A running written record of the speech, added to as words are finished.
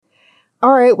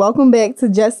All right, welcome back to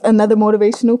Just Another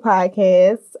Motivational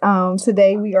Podcast.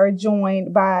 Today we are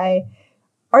joined by,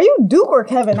 are you Duke or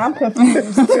Kevin? I'm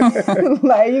confused.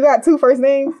 Like, you got two first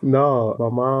names? No, my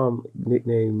mom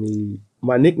nicknamed me,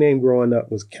 my nickname growing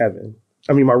up was Kevin.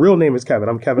 I mean, my real name is Kevin.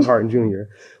 I'm Kevin Harton Jr.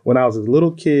 When I was a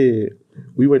little kid,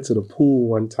 we went to the pool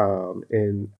one time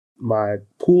and my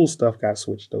pool stuff got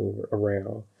switched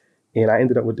around. And I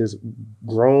ended up with this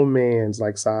grown man's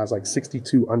like size, like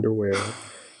 62 underwear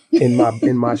in my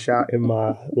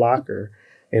locker.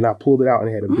 And I pulled it out and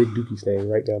it had a big dookie stain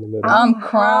right down the middle. I'm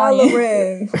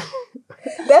crying.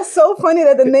 That's so funny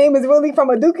that the name is really from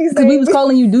a dookie stain. Because we was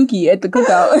calling you Dookie at the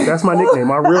cookout. That's my nickname.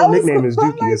 My real nickname is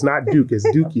Dookie. It's not Duke, it's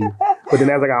Dookie. But then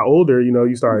as I got older,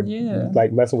 you start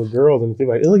like messing with girls and they're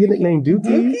like, oh, your nickname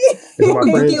Dookie? So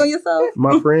Dookie on yourself?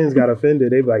 My friends got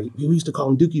offended. They be like, you used to call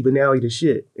him Dookie, but now he the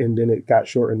shit. And then it got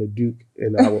shortened to Duke.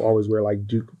 And I will always wear like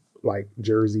Duke like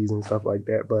jerseys and stuff like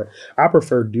that. But I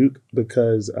prefer Duke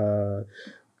because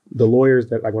the lawyers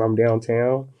that, like when I'm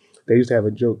downtown, they used to have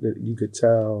a joke that you could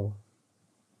tell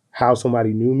how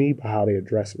somebody knew me by how they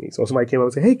addressed me. So if somebody came up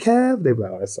and said, hey, Kev, they'd be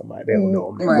like, oh, that's somebody. They don't know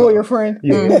him. Right. Lawyer friend.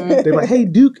 Yeah. They'd be like, hey,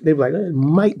 Duke. They'd be like, it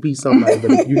might be somebody.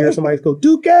 But if you hear somebody go,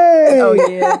 Duke, oh,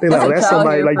 yeah. They're like, oh, that's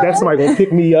somebody. Like, that's somebody going to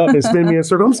pick me up and spin me in a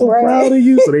circle. I'm so proud of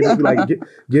you. So they just be like,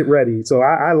 get ready. So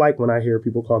I like when I hear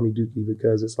people call me Dookie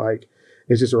because it's like,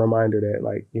 it's just a reminder that,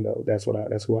 like, that's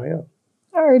who I am.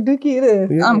 All right, Dookie it is.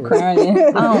 Yeah. I'm crying.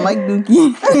 I don't like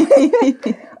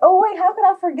Dookie. Oh, wait, how could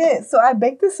I forget? So I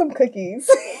baked us some cookies.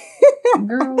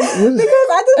 Girl. Because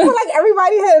I just feel like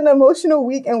everybody had an emotional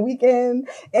week and weekend,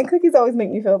 and cookies always make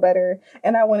me feel better.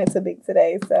 And I wanted to bake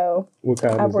today, so what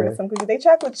kind I brought us some cookies. They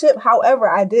chocolate chip. However,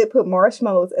 I did put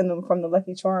marshmallows in them from the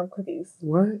Lucky Charm cookies.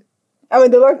 What? I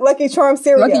mean, the Lucky Charm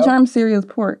cereal. Lucky Charm cereal is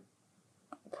pork.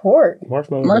 Pork?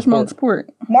 Marshmallows pork.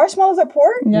 Marshmallows are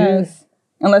pork? Yes. Yeah.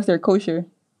 Unless they're kosher.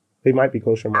 They might be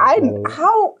kosher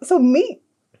marshmallows. So meat?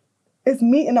 Is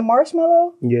meat in a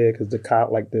marshmallow? Yeah, because the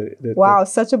wow,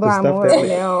 such a blind moment right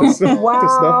now. The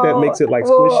stuff that makes it like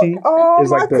squishy is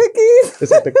like the cookies.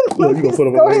 It's like look, you gonna put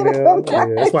them away now.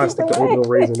 Yeah, that's why I stick to oatmeal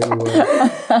raisin anyway.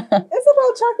 It's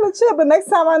about chocolate chip, but next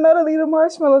time I know to leave the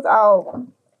marshmallows out.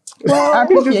 Well, I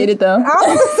appreciate it though.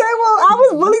 I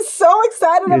was really so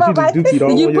excited about my cookies.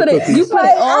 You put it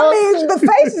all. I mean, the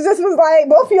face just was like,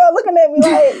 both of y'all looking at me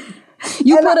like.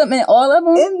 You put them in all of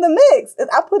them? In the mix.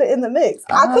 I put it in the mix.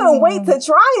 I couldn't wait to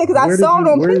try it because I saw it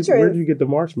on Pinterest. Where did you get the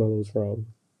marshmallows from?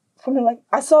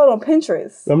 I saw it on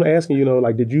Pinterest. I'm asking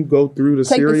like, did you go through the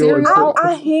cereal?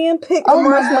 I handpicked the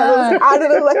marshmallows out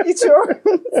of the Lucky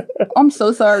Charms. I'm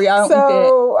so sorry. I don't eat that.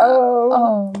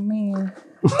 Oh, man.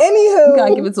 Anywho, you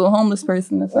gotta give it to a homeless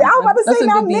person. I was about to say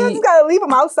now just gotta leave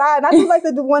them outside. And I just like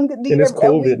to do one good deed. And it's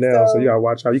COVID now, so you gotta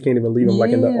watch out. You can't even leave them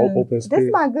like in the open space. This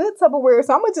is my good Tupperware,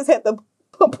 so I'm gonna just have to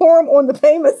pour them on the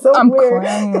pavement somewhere.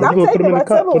 I'm gonna put them in the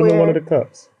cup. Put them in one of the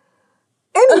cups.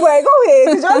 Anyway, go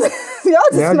ahead. Y'all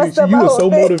just messed up. You were so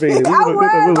motivated. It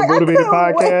was a motivated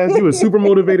podcast. You were super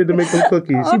motivated to make them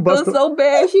cookies. I felt so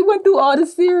bad. She went through all the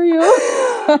cereal.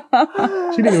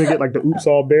 She didn't even get like the Oops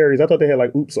All Berries. I thought they had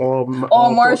like Oops All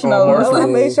Marshmallows. I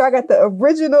made sure I got the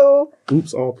original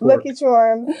Oops All Pork. Lucky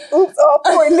Charms. Oops All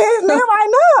Pork. Now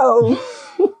I know.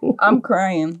 I'm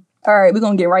crying. All right, we're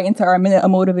going to get right into our minute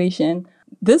of motivation.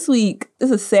 This week,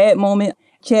 it's a sad moment.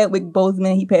 Chadwick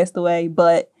Boseman, he passed away,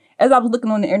 but as I was looking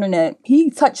on the internet,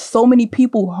 he touched so many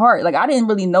people's heart. Like, I didn't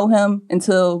really know him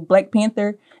until Black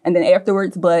Panther and then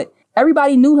afterwards, but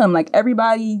everybody knew him. Like,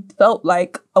 everybody felt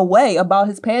like a way about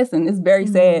his passing. It's very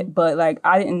sad, but like,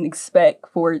 I didn't expect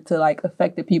for it to like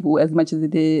affect the people as much as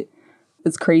it did.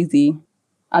 It's crazy.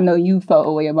 I know you felt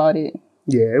a way about it.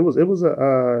 Yeah, it was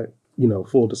a,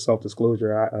 full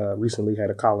self-disclosure. I recently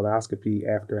had a colonoscopy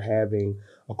after having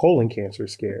a colon cancer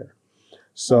scare.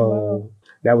 So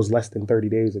that was less than 30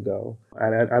 days ago.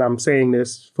 And I'm saying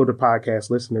this for the podcast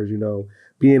listeners,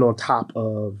 being on top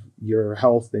of your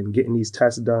health and getting these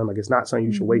tests done, like it's not something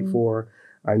you should wait for.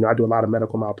 I know I do a lot of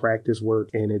medical malpractice work,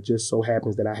 and it just so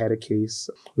happens that I had a case,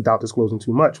 without disclosing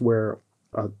too much, where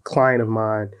a client of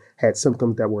mine had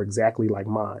symptoms that were exactly like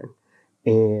mine.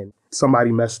 And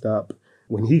somebody messed up.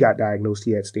 When he got diagnosed,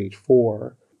 he had stage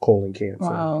 4 colon cancer.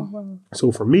 Wow.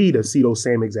 So for me to see those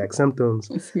same exact symptoms,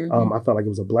 I felt like it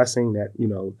was a blessing that,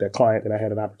 that client that I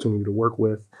had an opportunity to work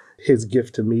with, his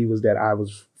gift to me was that I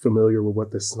was familiar with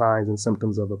what the signs and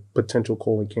symptoms of a potential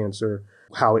colon cancer,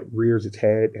 how it rears its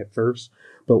head at first.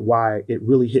 But why it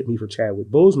really hit me for Chadwick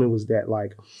Boseman was that,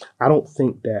 like, I don't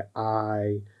think that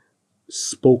I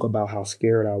spoke about how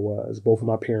scared I was. Both of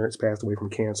my parents passed away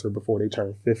from cancer before they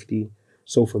turned 50.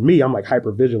 So for me, I'm like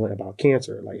hyper vigilant about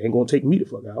cancer. Like, ain't gonna take me the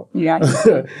fuck out. Yeah.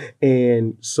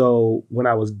 And so when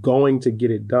I was going to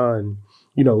get it done,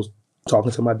 you know,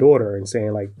 talking to my daughter and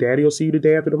saying like, Daddy will see you the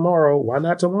day after tomorrow. Why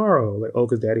not tomorrow? Like, oh,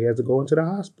 because Daddy has to go into the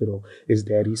hospital. Is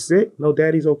Daddy sick? No,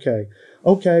 Daddy's okay.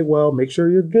 Okay, well, make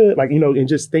sure you're good. Like, you know, and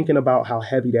just thinking about how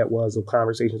heavy that was of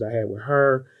conversations I had with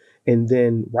her. And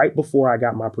then right before I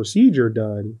got my procedure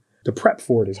done, the prep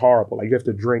for it is horrible. Like, you have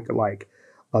to drink like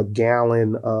a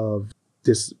gallon of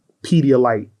this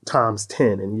Pedialyte times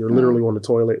 10, and you're literally on the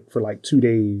toilet for like 2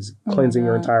 days, cleansing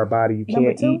your entire body. You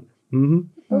can't eat.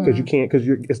 Because you can't, because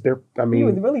it's there. I mean, you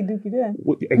was really dookie then.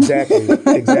 Exactly.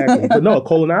 But no, a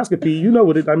colonoscopy, you know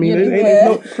what it, I mean,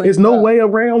 there's no way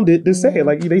around it to say it.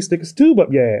 Like, they stick a tube up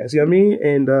your ass, you know what I mean?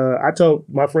 And I told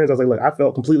my friends, I was like, look, I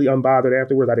felt completely unbothered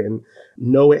afterwards. I didn't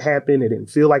know it happened. It didn't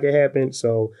feel like it happened.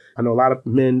 So I know a lot of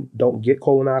men don't get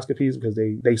colonoscopies because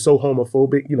they so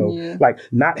homophobic, you know, like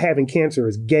not having cancer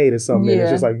is gay to some men.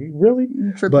 It's just like, really?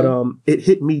 But it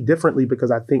hit me differently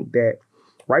because I think that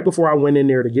right before I went in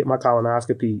there to get my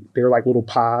colonoscopy, they're like little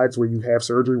pods where you have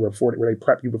surgery, where they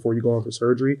prep you before you go in for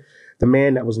surgery. The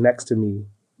man that was next to me,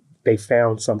 they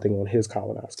found something on his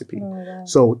colonoscopy. Oh, wow.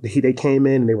 So they came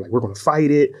in and they were like, we're going to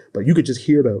fight it. But you could just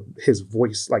hear his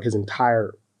voice, like his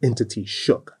entire entity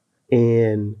shook.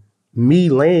 And me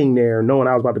laying there knowing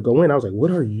I was about to go in, I was like,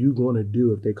 what are you going to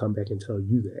do if they come back and tell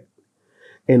you that?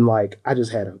 And like, I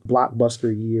just had a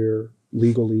blockbuster year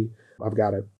legally. I've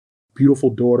got a beautiful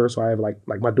daughter. So I have like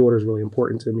my daughter is really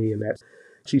important to me, and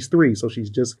she's 3. So she's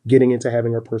just getting into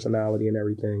having her personality and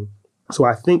everything. So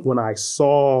I think when I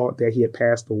saw that he had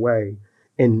passed away,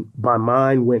 and my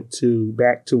mind went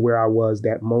back to where I was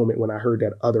that moment when I heard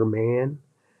that other man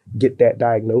get that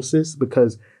diagnosis,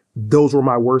 because those were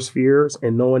my worst fears.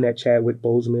 And knowing that Chadwick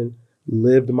Boseman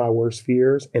lived my worst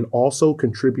fears and also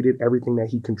contributed everything that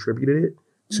he contributed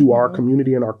to our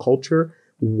community and our culture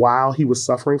while he was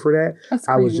suffering for that,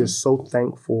 I was just so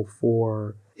thankful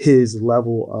for his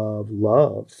level of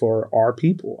love for our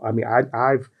people. I mean,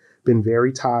 I've been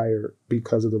very tired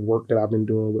because of the work that I've been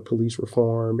doing with police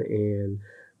reform and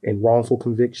wrongful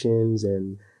convictions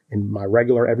and my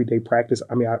regular everyday practice.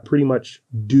 I mean, I pretty much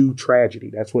do tragedy.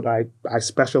 That's what I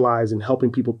specialize in,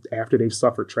 helping people after they've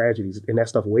suffered tragedies, and that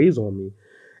stuff weighs on me.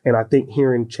 And I think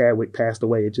hearing Chadwick passed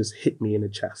away, it just hit me in the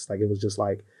chest. Like, it was just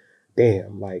like,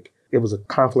 damn, like, it was a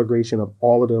conflagration of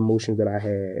all of the emotions that I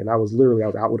had. And I was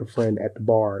out with a friend at the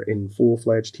bar in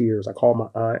full-fledged tears. I called my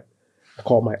aunt. I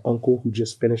called my uncle, who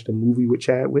just finished a movie with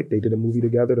Chadwick. They did a movie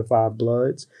together, The Five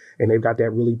Bloods. And they've got that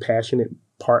really passionate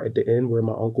part at the end where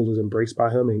my uncle is embraced by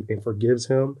him and forgives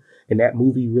him. And that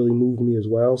movie really moved me as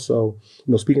well. So,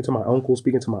 you know, speaking to my uncle,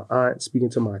 speaking to my aunt,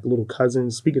 speaking to my little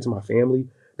cousins, speaking to my family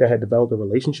that had developed a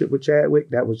relationship with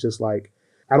Chadwick, that was just like,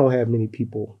 I don't have many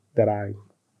people that I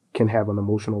can have an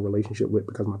emotional relationship with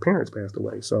because my parents passed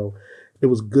away. So it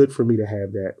was good for me to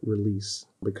have that release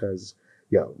because,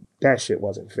 that shit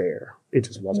wasn't fair. It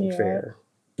just wasn't fair.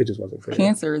 It just wasn't fair.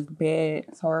 Cancer is bad.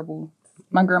 It's horrible.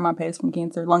 My grandma passed from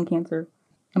cancer, lung cancer.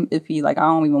 I'm iffy. Like, I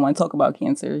don't even want to talk about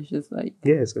cancer. It's just like...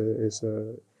 Yeah,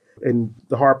 and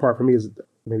the hard part for me is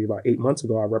maybe about 8 months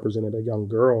ago, I represented a young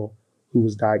girl who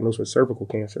was diagnosed with cervical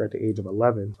cancer at the age of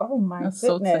 11. Oh my That's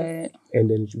goodness. so sad. And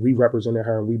then we represented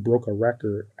her and we broke a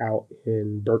record out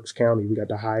in Berks County. We got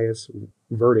the highest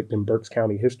verdict in Berks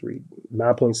County history,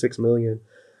 $9.6 million,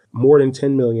 more than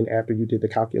 $10 million after you did the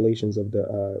calculations of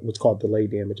the what's called delay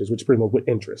damages, which is pretty much with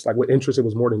interest. Like with interest, it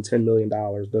was more than $10 million.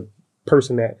 The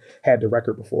person that had the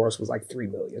record before us was like $3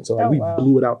 million. So we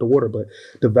blew it out the water. But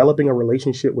developing a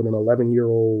relationship with an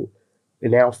 11-year-old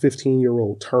and now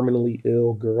 15-year-old terminally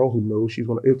ill girl who knows she's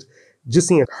going to, it's just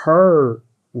seeing her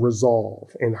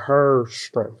resolve and her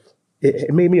strength.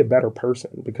 It made me a better person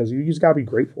because you just gotta be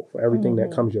grateful for everything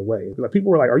that comes your way. Like,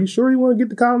 people were like, are you sure you want to get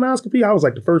the colonoscopy? I was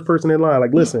like the first person in line.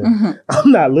 Like, listen,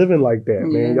 I'm not living like that,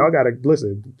 man. Y'all gotta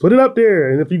listen, put it up there.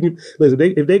 And if you can listen,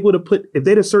 if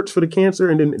they'd have searched for the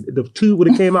cancer and then the tube would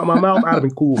have came out my mouth, I'd have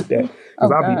been cool with that.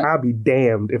 Because I'd be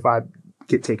damned if I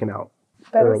get taken out.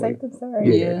 Better early. safe than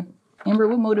sorry. Yeah. Amber,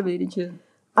 what motivated you?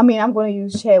 I mean, I'm going to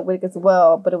use Chadwick as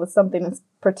well, but it was something in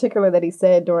particular that he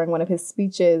said during one of his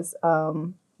speeches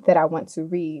that I want to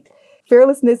read.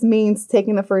 Fearlessness means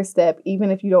taking the first step, even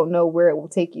if you don't know where it will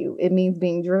take you. It means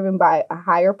being driven by a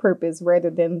higher purpose rather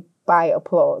than by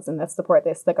applause. And that's the part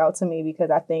that stuck out to me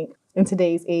because I think in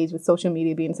today's age with social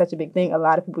media being such a big thing, a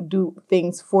lot of people do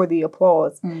things for the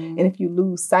applause. And if you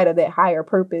lose sight of that higher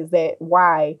purpose, that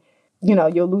why,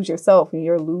 you'll lose yourself and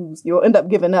you'll end up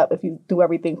giving up if you do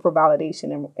everything for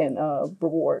validation and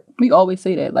reward. We always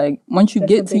say that, like, once you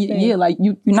get to, like,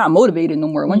 you're not motivated no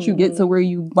more. Once you get to where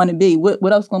you want to be,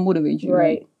 what else going to motivate you?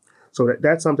 Right. So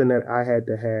that's something that I had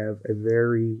to have a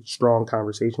very strong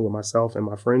conversation with myself and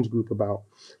my friends group about,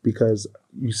 because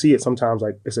you see it sometimes,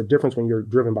 like it's a difference when you're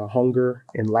driven by hunger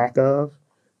and lack of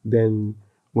than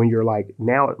when you're like,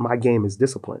 now my game is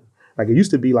discipline. Like it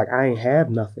used to be like, I ain't have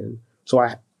nothing. So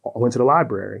I went to the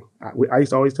library. I used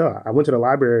to always tell her, I went to the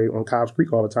library on Cobbs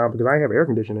Creek all the time because I didn't have air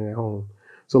conditioning at home.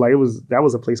 So like that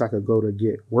was a place I could go to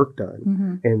get work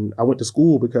done. And I went to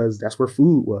school because that's where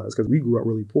food was, because we grew up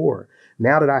really poor.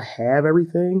 Now that I have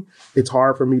everything, it's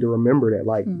hard for me to remember that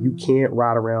like you can't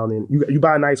ride around and you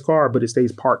buy a nice car, but it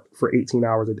stays parked for 18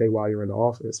 hours a day while you're in the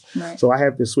office. Right. So I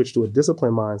have to switch to a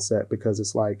discipline mindset, because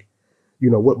it's like, you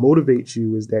know, what motivates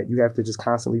you is that you have to just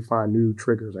constantly find new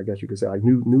triggers, I guess you could say, like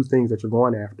new things that you're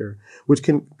going after, which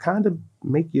can kind of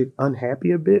make you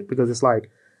unhappy a bit, because it's like,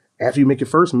 after you make your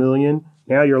first million,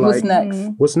 now you're What's like,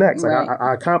 next? What's next? Right. Like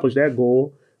I accomplished that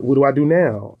goal. What do I do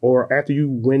now? Or after you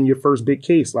win your first big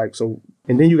case, like, so,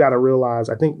 and then you got to realize,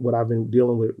 I think what I've been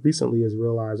dealing with recently is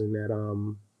realizing that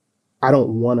I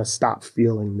don't want to stop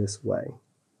feeling this way.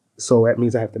 So that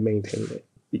means I have to maintain it.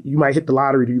 You might hit the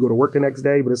lottery, do you go to work the next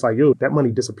day? But it's like, yo, that money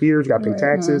disappears. You got to pay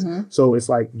taxes. So it's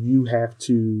like, you have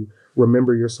to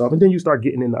remember yourself. And then you start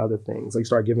getting into other things. Like you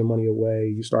start giving money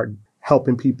away. You start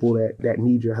helping people that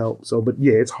need your help. So, but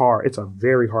yeah, it's hard. It's a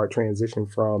very hard transition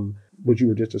from what you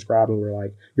were just describing, where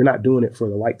like, you're not doing it for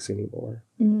the likes anymore.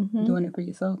 Doing it for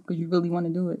yourself because you really want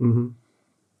to do it.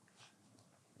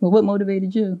 Well, what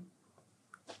motivated you?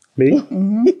 Me?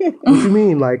 What you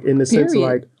mean? Like in the sense of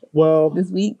like, well, this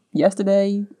week,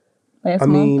 yesterday, last I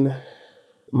month? mean,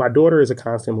 my daughter is a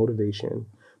constant motivation.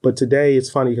 But today, it's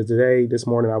funny because this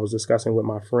morning I was discussing with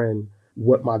my friend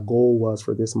what my goal was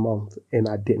for this month, and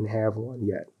I didn't have one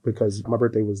yet because my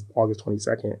birthday was August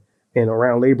 22nd. And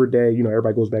around Labor Day, you know,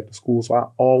 everybody goes back to school.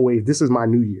 So this is my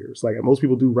New Year's. Like most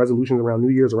people do resolutions around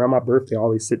New Year's. Around my birthday, I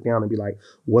always sit down and be like,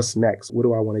 what's next? What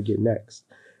do I want to get next?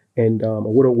 And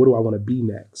what do I want to be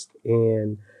next?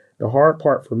 And the hard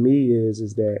part for me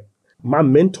is that my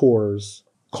mentors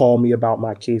call me about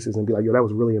my cases and be like, yo, that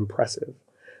was really impressive.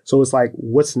 So it's like,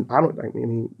 because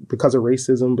of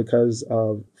racism, because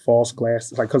of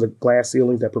because of glass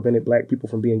ceilings that prevented Black people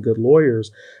from being good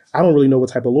lawyers, I don't really know what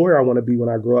type of lawyer I want to be when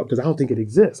I grow up, because I don't think it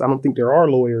exists. I don't think there are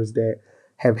lawyers that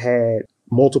have had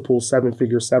multiple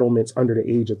 7-figure settlements under the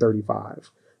age of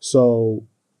 35. So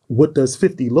what does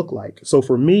 50 look like? So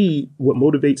for me, what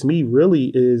motivates me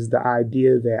really is the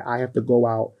idea that I have to go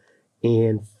out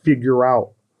and figure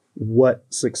out what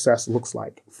success looks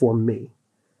like for me.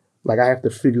 Like I have to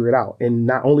figure it out. And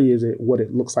not only is it what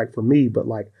it looks like for me, but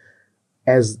like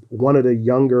as one of the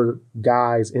younger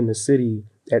guys in the city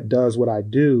that does what I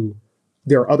do,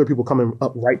 there are other people coming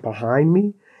up right behind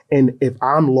me. And if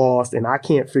I'm lost and I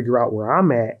can't figure out where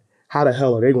I'm at, how the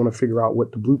hell are they going to figure out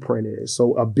what the blueprint is?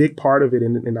 So a big part of it,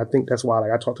 and I think that's why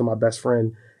like I talk to my best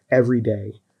friend every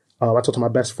day. I talk to my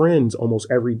best friends almost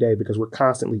every day because we're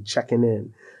constantly checking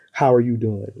in. How are you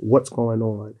doing? What's going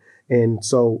on? And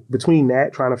so between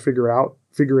that, trying to figure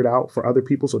it out for other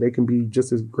people so they can be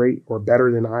just as great or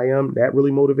better than I am, that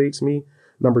really motivates me.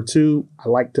 Number two, I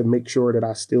like to make sure that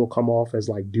I still come off as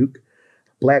like Duke.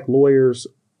 Black lawyers,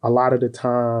 a lot of the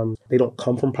time, they don't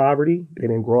come from poverty. They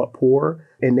didn't grow up poor.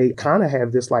 And they kind of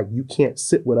have this like, you can't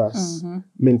sit with us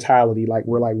mentality. Like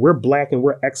we're Black and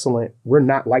we're excellent. We're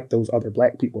not like those other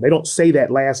Black people. They don't say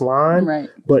that last line, right.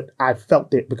 But I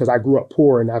felt it because I grew up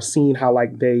poor and I've seen how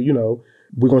like they, you know,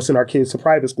 we're going to send our kids to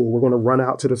private school. We're going to run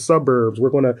out to the suburbs.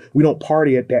 We don't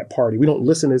party at that party. We don't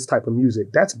listen to this type of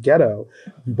music. That's ghetto.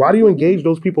 Why do you engage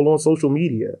those people on social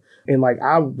media? And like,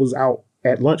 I was out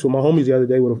at lunch with my homies the other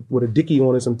day with a Dickie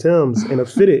on and some Timbs and a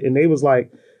fitted. And they was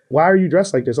like, why are you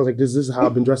dressed like this? I was like, this is how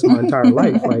I've been dressing my entire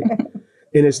life. Like,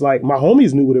 and it's like, my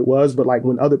homies knew what it was, but like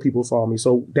when other people saw me.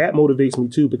 So that motivates me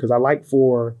too, because I like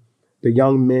for the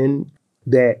young men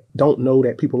that don't know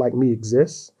that people like me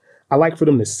exist, I like for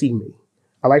them to see me.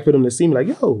 I like for them to see me like,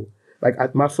 yo,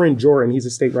 like my friend Jordan, he's a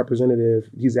state representative.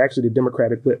 He's actually the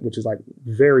Democratic whip, which is like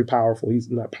very powerful. He's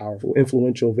not powerful,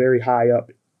 influential, very high up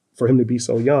for him to be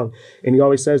so young. And he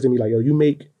always says to me like, yo, you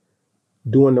make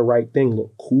doing the right thing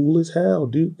look cool as hell,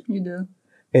 dude. You do.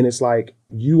 And it's like,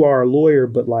 you are a lawyer,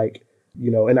 but like, you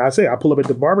know, and I pull up at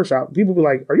the barbershop, people be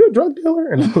like, are you a drug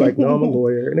dealer? And I'm like, no, I'm a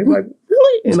lawyer. And they're like,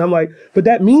 really? And I'm like, but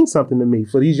that means something to me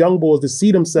for these young boys to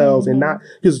see themselves and not,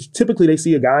 because typically they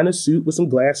see a guy in a suit with some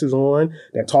glasses on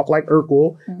that talk like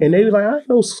Urkel. And they be like, I ain't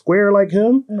no square like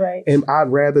him. Right. And I'd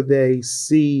rather they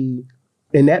see,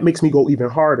 and that makes me go even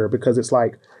harder because it's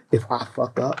like, if I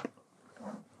fuck up,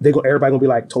 everybody gonna be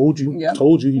like, told you,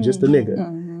 you just a nigga.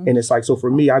 And it's like, so for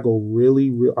me, I go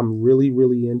I'm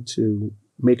really into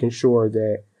making sure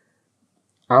that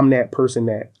I'm that person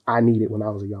that I needed when I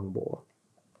was a young boy.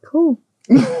 Cool.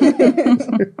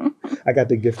 I got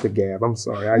the gift of gab. I'm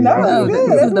sorry. No, this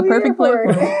good. is the perfect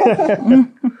place.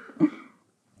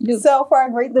 So for our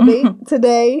great debate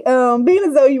today, being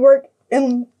as though you work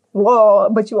in law,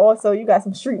 but you got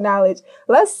some street knowledge,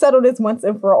 let's settle this once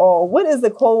and for all. What is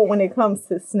the code when it comes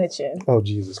to snitching? Oh,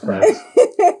 Jesus Christ.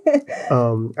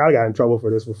 I got in trouble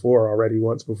for this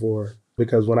once before,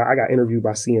 because when I got interviewed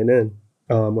by CNN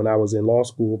when I was in law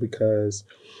school, because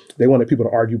they wanted people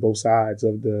to argue both sides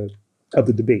of the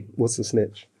debate. What's the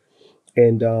snitch?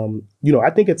 And, I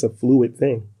think it's a fluid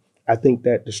thing. I think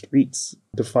that the streets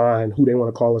define who they want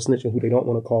to call a snitch and who they don't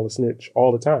want to call a snitch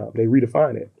all the time. They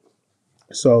redefine it.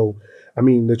 So,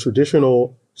 the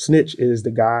traditional snitch is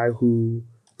the guy who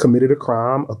committed a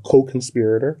crime, a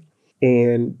co-conspirator,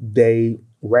 and they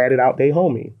ratted out their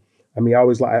homie. I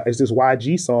always it's this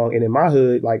YG song, and in my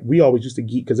hood, we always used to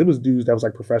geek because it was dudes that was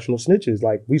professional snitches.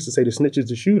 We used to say the snitch is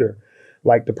the shooter.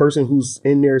 The person who's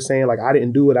in there saying I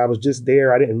didn't do it, I was just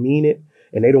there, I didn't mean it,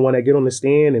 and they the one that get on the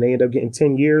stand and they end up getting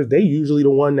 10 years. They usually the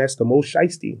one that's the most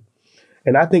shiesty.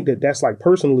 And I think that's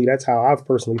personally, that's how I've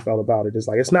personally felt about it.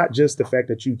 It's not just the fact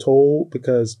that you told,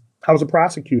 because I was a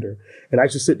prosecutor and I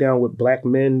used to sit down with black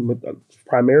men,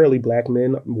 primarily black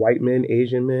men, white men,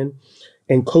 Asian men,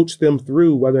 and coach them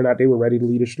through whether or not they were ready to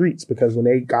leave the streets. Because when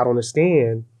they got on the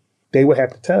stand, they would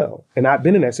have to tell. And I've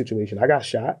been in that situation. I got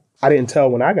shot. I didn't tell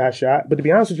when I got shot, but to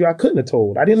be honest with you, I couldn't have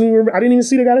told. I didn't even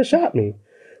see the guy that shot me.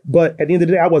 But at the end of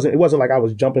the day, it wasn't like I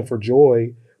was jumping for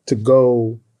joy to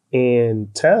go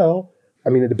and tell.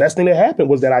 The best thing that happened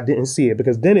was that I didn't see it,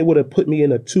 because then it would have put me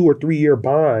in a 2 or 3 year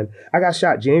bond. I got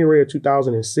shot January of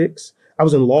 2006. I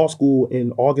was in law school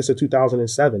in August of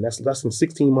 2007. That's less than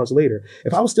 16 months later.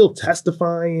 If I was still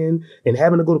testifying and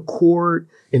having to go to court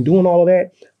and doing all of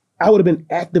that, I would have been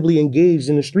actively engaged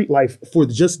in the street life for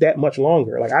just that much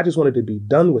longer. I just wanted to be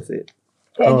done with it.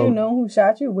 Had you known who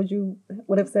shot you,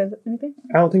 would have said anything?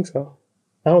 I don't think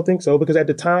so. Because at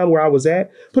the time where I was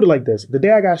at, put it like this, the day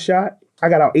I got shot, I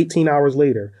got out 18 hours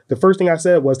later. The first thing I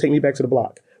said was, take me back to the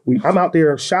block. I'm out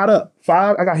there shot up.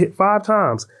 I got hit 5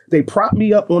 times. They propped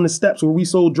me up on the steps where we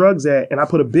sold drugs at, and I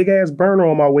put a big ass burner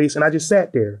on my waist, and I just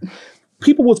sat there.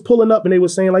 People was pulling up and they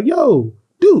was saying yo,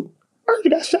 dude, I heard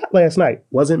you got shot last night.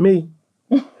 Wasn't me.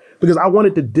 Because I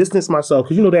wanted to distance myself,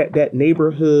 because that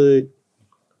neighborhood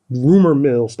rumor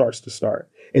mill starts to start.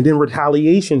 And then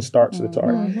retaliation starts to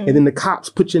start. Mm-hmm. And then the cops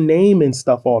put your name in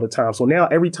stuff all the time. So now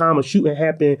every time a shooting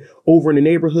happened over in the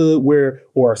neighborhood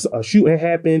or a shooting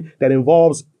happened that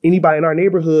involves anybody in our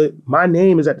neighborhood, my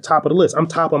name is at the top of the list. I'm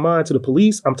top of mind to the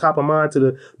police. I'm top of mind to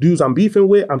the dudes I'm beefing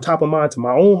with. I'm top of mind to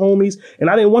my own homies. And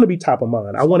I didn't want to be top of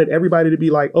mind. I wanted everybody to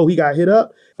be like, oh, he got hit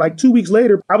up. 2 weeks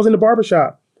later, I was in the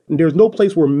barbershop. And there's no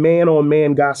place where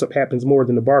man-on-man gossip happens more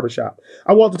than the barbershop.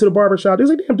 I walked into the barbershop. They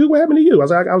was like, damn, dude, what happened to you? I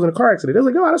was like, I was in a car accident. They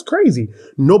was like, oh, that's crazy.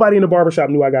 Nobody in the barbershop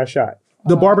knew I got shot.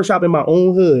 The barbershop in my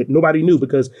own hood, nobody knew,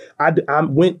 because I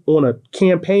went on a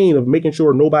campaign of making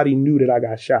sure nobody knew that I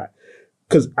got shot,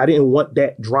 because I didn't want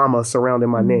that drama surrounding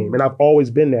my name. And I've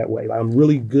always been that way. I'm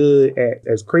really good at,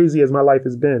 as crazy as my life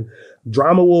has been,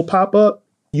 drama will pop up.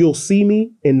 You'll see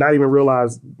me and not even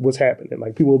realize what's happening.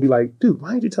 People will be like, dude,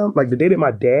 why didn't you tell me? The day that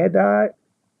my dad died,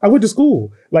 I went to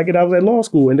school. And I was at law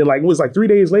school. And then it was 3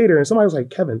 days later. And somebody was like,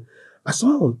 Kevin, I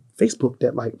saw on Facebook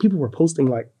that people were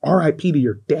posting RIP to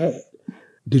your dad.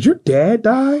 Did your dad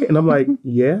die? And I'm like,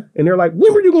 yeah. And they're like,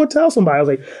 when were you going to tell somebody? I was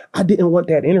like, I didn't want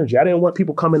that energy. I didn't want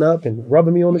people coming up and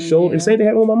rubbing me on the shoulder. And same thing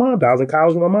happened when my mom died. I was in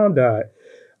college when my mom died.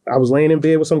 I was laying in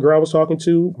bed with some girl I was talking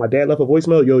to. My dad left a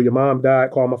voicemail. Yo, your mom died.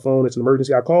 Call my phone. It's an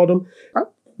emergency. I called him. I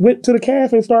went to the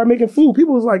cafe and started making food.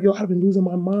 People was like, yo, I'd have been losing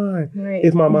my mind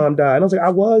if my mom died. And I was like,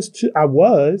 I was too. I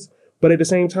was. But at the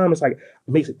same time, it's it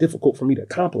makes it difficult for me to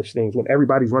accomplish things when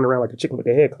everybody's running around like a chicken with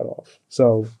their head cut off.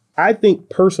 So I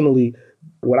think personally,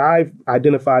 what I've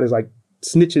identified as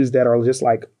snitches that are just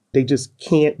they just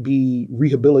can't be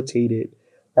rehabilitated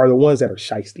are the ones that are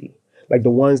shiesty. The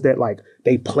ones that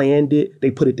they planned it,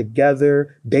 they put it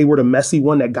together, they were the messy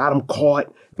one that got them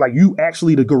caught. You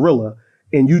actually the gorilla,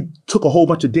 and you took a whole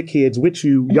bunch of dickheads with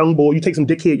you, young boy. You take some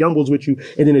dickhead young bulls with you,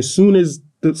 and then as soon as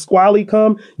the squally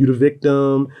come, you the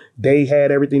victim. They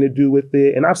had everything to do with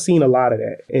it, and I've seen a lot of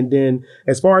that. And then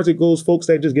as far as it goes, folks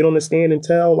that just get on the stand and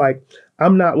tell,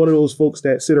 I'm not one of those folks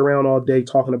that sit around all day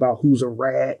talking about who's a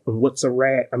rat and what's a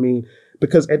rat.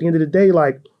 Because at the end of the day,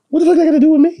 what the fuck they got to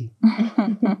do with me?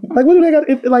 What do they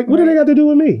got? What do they got to do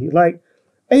with me?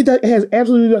 It has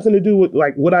absolutely nothing to do with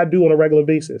what I do on a regular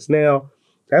basis. Now,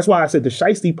 That's why I said the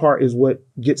shiesty part is what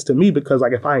gets to me, because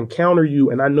like if I encounter you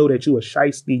and I know that you a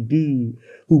shiesty dude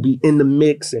who be in the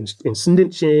mix and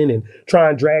snitching and try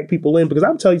and drag people in, because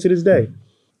I'm telling you to this day,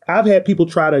 I've had people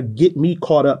try to get me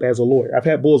caught up as a lawyer. I've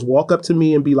had bulls walk up to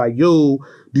me and be like, yo,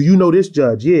 do you know this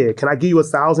judge? Yeah. Can I give you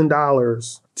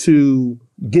 $1,000 to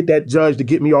get that judge to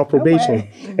get me off probation?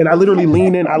 And I literally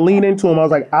lean into him. I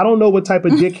was like, I don't know what type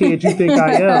of dickhead you think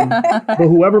I am, but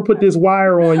whoever put this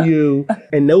wire on you,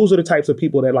 and those are the types of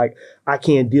people that like, I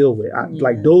can't deal with.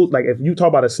 Like those, like if you talk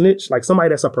about a snitch, like somebody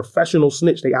that's a professional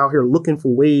snitch, they out here looking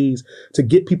for ways to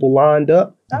get people lined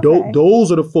up. Okay.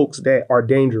 Those are the folks that are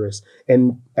dangerous.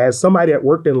 And as somebody that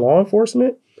worked in law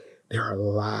enforcement, there are a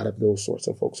lot of those sorts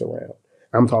of folks around.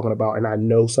 I'm talking about, and I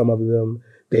know some of them,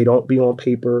 they don't be on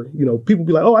paper. You know, people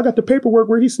be like, oh, I got the paperwork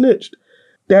where he snitched.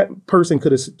 That person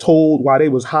could have told why they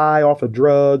was high off of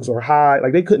drugs or high.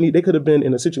 Like they could have been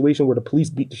in a situation where the police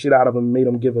beat the shit out of them and made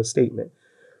them give a statement.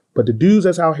 But the dudes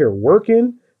that's out here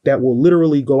working that will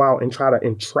literally go out and try to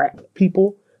entrap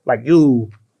people, like, yo,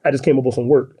 I just came up with some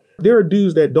work. There are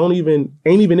dudes that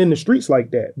ain't even in the streets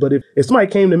like that. But if somebody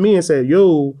came to me and said,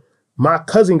 yo, my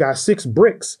cousin got 6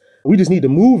 bricks, we just need to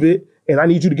move it, and I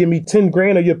need you to give me 10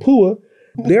 grand of your PUA.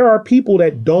 There are people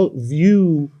that don't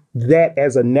view that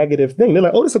as a negative thing. They're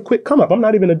like, oh, this is a quick come up. I'm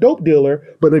not even a dope dealer,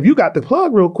 but if you got the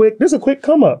plug real quick, this is a quick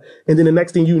come up. And then the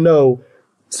next thing you know,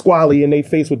 squally in they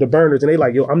face with the burners, and they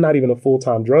like, yo, I'm not even a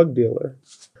full-time drug dealer.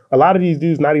 A lot of these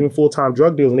dudes not even full-time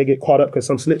drug dealers, and they get caught up because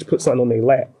some snitch put something on their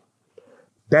lap.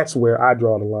 That's where I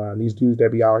draw the line. These dudes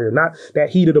that be out here, not that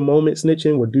heat of the moment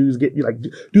snitching where dudes get you like,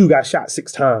 dude got shot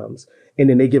 6 times. And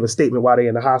then they give a statement while they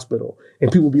in the hospital.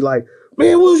 And people be like,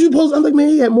 man, what was you supposed to? I'm like, man,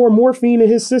 he had more morphine in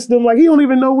his system. Like, he don't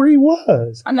even know where he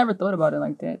was. I never thought about it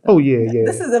like that, though. Oh, yeah.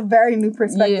 This is a very new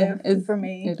perspective for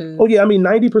me. It is. Oh, yeah. I mean,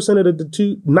 90%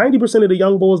 of the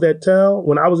young bulls that tell,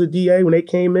 when I was a DA, when they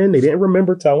came in, they didn't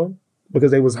remember telling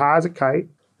because they was high as a kite,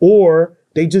 or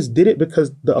they just did it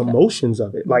because the emotions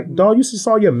of it. Like, dog, you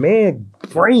saw your man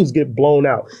brains get blown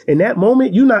out. In that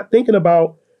moment, you're not thinking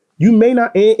about, you may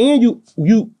not, and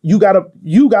you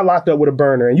got locked up with a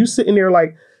burner, and you sitting there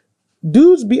like,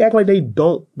 dudes be acting like they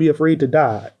don't be afraid to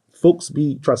die. Folks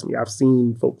be, trust me, I've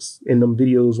seen folks in them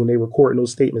videos when they recording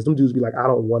those statements, them dudes be like, I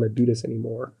don't want to do this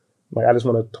anymore. Like, I just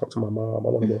want to talk to my mom. I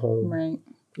want to go home. Right.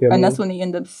 You know and what that's when they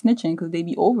end up snitching because they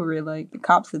be over it. Like, the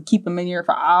cops would keep them in here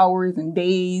for hours and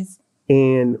days.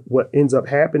 And what ends up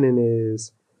happening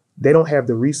is they don't have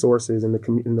the resources, and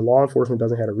the law enforcement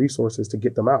doesn't have the resources to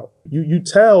get them out. You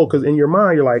tell, because in your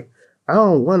mind, you're like, I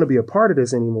don't want to be a part of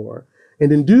this anymore.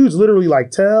 And then dudes literally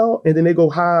like tell, and then they go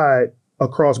hide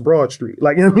across Broad Street.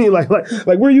 Like, you know what I mean?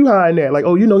 Like where you hiding at? Like,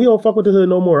 oh, you know, he don't fuck with the hood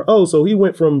no more. Oh, so he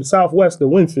went from Southwest to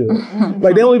Winfield.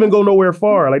 Like, they don't even go nowhere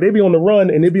far. Like, they be on the run,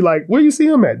 and they be like, where you see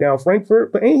him at? Down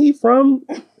Frankfurt? But ain't he from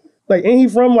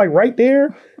like right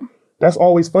there? That's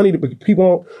always funny.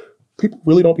 People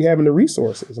really don't be having the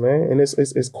resources, man. And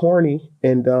it's corny.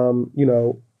 And, you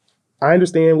know, I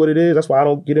understand what it is. That's why I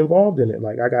don't get involved in it.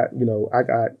 Like, I got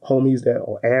homies that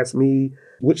will ask me,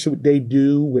 what should they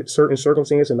do with certain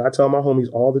circumstances? And I tell my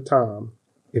homies all the time,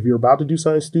 if you're about to do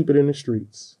something stupid in the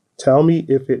streets, tell me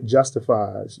if it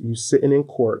justifies you sitting in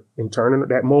court and turning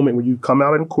that moment when you come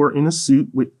out in court in a suit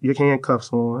with your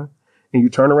handcuffs on, and you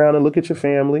turn around and look at your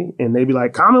family, and they be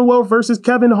like, Commonwealth versus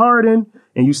Kevin Hardin,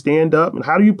 and you stand up, and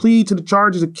how do you plead to the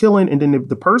charges of killing? And then if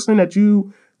the person that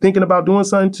you thinking about doing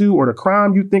something to, or the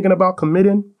crime you thinking about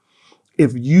committing,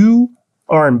 if you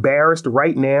are embarrassed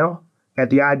right now at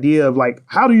the idea of like,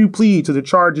 how do you plead to the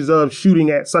charges of shooting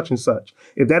at such and such?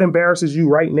 If that embarrasses you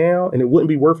right now, and it wouldn't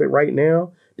be worth it right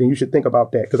now, then you should think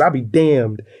about that. Because I'd be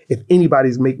damned if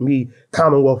anybody's make me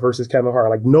Commonwealth versus Kevin Hart.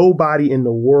 Like, nobody in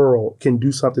the world can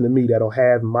do something to me that'll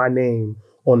have my name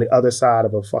on the other side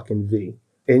of a fucking V.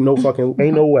 Ain't no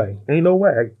way.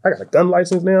 I got a gun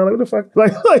license now. Like, what the fuck?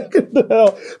 Like what the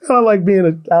hell? I like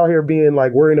being out here being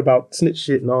like worrying about snitch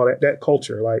shit and all that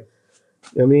culture. Like,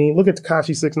 I mean, look at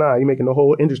Tekashi 6ix9ine. He making the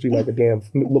whole industry like a damn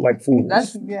look like fools. But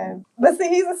see,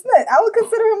 he's a snitch. I would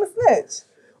consider him a snitch.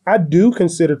 I do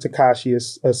consider Tekashi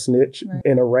a snitch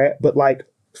and a rat, but like,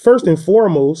 first and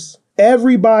foremost,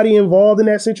 everybody involved in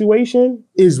that situation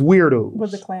is weirdos.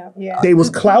 Was a clown, yeah. They was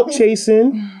clout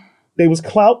chasing.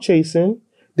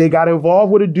 They got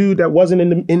involved with a dude that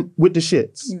wasn't in with the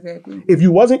shits. Exactly. If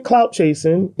you wasn't clout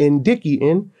chasing and dick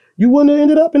eating, you wouldn't have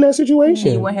ended up in that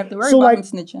situation. You wouldn't have to worry about him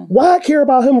snitching. Why care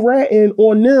about him ratting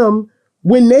on them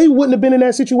when they wouldn't have been in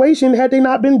that situation had they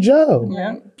not been Joe.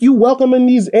 Yeah. You welcoming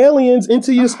these aliens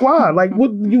into your squad. Like,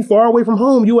 what, you far away from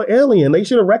home, you an alien. They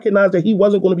should have recognized that he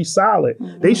wasn't going to be solid.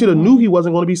 They should have knew he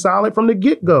wasn't going to be solid from the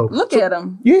get-go. Look at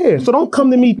him. Yeah, so don't come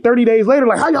to me 30 days later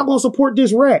like, how y'all going to support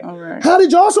this rat? Right. How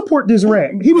did y'all support this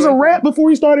rat? He was a rat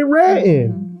before he started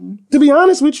ratting. To be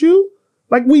honest with you,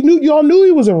 like, y'all knew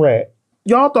he was a rat.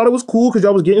 Y'all thought it was cool because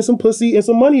y'all was getting some pussy and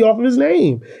some money off of his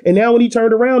name. And now when he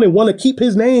turned around and want to keep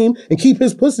his name and keep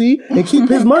his pussy and keep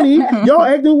his money, y'all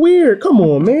acting weird. Come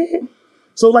on, man.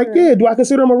 So, like, yeah, do I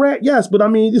consider him a rat? Yes. But I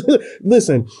mean,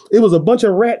 listen, it was a bunch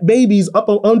of rat babies up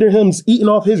under him eating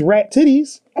off his rat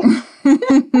titties.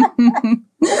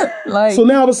 Like, so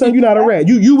now all of a sudden you're not a rat.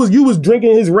 You was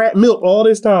drinking his rat milk all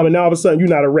this time, and now all of a sudden you're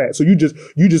not a rat. So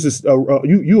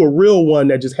you a real one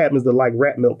that just happens to like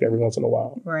rat milk every once in a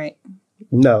while. right.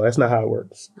 No, that's not how it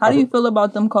works. How do you feel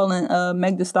about them calling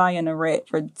Meg Thee Stallion a rat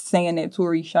for saying that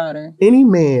Tory shot her? Any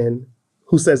man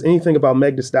who says anything about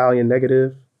Meg Thee Stallion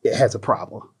negative, it has a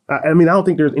problem. I mean, I don't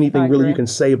think there's anything really you can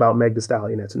say about Meg Thee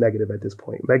Stallion that's negative at this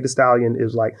point. Meg Thee Stallion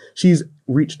is like, she's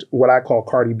reached what I call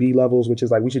Cardi B levels, which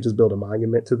is like, we should just build a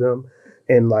monument to them.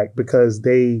 And like, because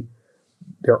they're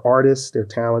artists, they're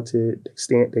talented,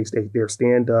 they're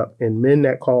stand up, and men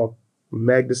that call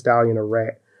Meg Thee Stallion a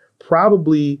rat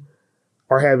probably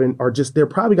they're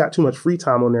probably got too much free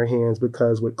time on their hands,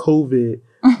 because with COVID,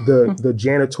 the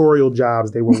janitorial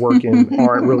jobs they were working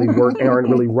aren't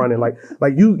really running. Like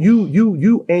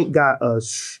you ain't got a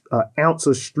ounce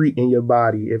of street in your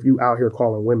body if you out here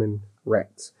calling women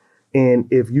rats.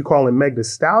 And if you calling Meg Thee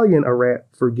Stallion a rat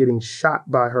for getting shot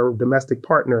by her domestic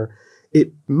partner,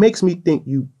 it makes me think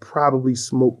you probably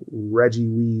smoke Reggie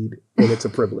weed, and it's a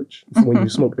privilege when you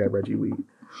smoke that Reggie weed.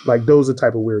 Like, those are the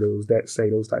type of weirdos that say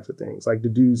those types of things. Like the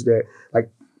dudes that, like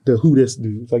the who this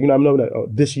dudes. Like, you know, I'm knowing that, oh,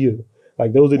 this you.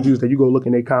 Like, those are dudes that you go look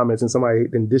in their comments and somebody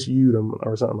then dish you them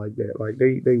or something like that. Like,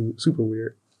 they super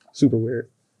weird. Super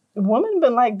weird. Women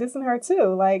been like dissing her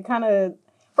too. Like, kind of,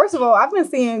 first of all, I've been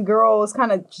seeing girls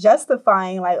kind of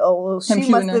justifying, like, oh, well, she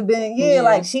must have been,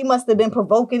 like, she must have been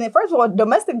provoking it. First of all,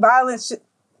 domestic violence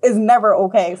is never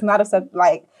okay. It's not acceptable.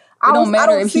 Like, I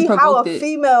don't see how a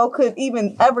female could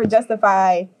even ever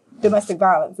justify domestic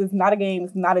violence. It's not a game.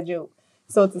 It's not a joke.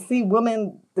 So to see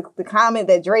women, the comment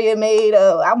that Drea made,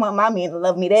 I want my man to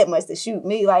love me that much to shoot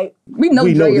me. Like, we know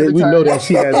that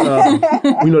she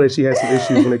has some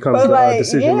issues when it comes to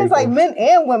decision making. Yeah, it's like men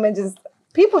and women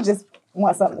people just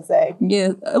want something to say. Yeah,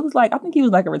 it was like, I think he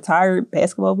was like a retired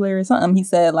basketball player or something. He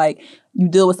said, like, you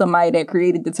deal with somebody that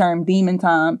created the term demon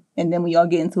time, and then when y'all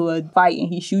get into a fight and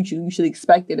he shoots you, you should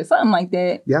expect it, or something like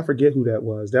that. Yeah, I forget who that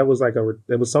was. That was like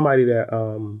it was somebody that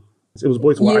it was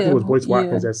Boyce Watkins. I think it was Boyce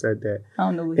Watkins that said that.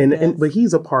 I don't know but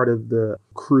he's a part of the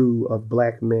crew of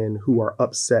black men who are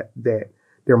upset that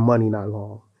their money not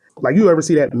long. Like, you ever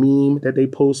see that meme that they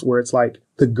post where it's like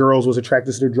the girls was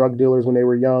attracted to their drug dealers when they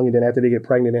were young, and then after they get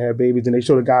pregnant and have babies, and they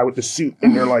show the guy with the suit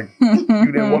and they're like,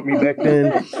 you didn't want me back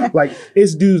then. Like,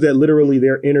 it's dudes that literally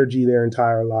their energy their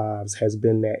entire lives has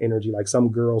been that energy. Like, some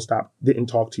girl didn't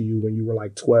talk to you when you were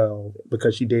like 12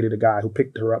 because she dated a guy who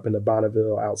picked her up in the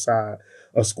Bonneville outside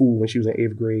of school when she was in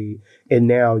 8th grade, and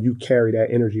now you carry that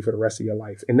energy for the rest of your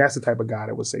life. And that's the type of guy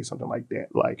that would say something like that.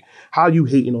 Like, how you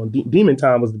hating on Demon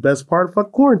Time was the best part of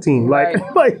fuck quarantine. Right.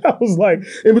 Like I was like,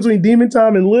 in between Demon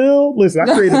Time and Lil, listen,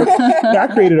 I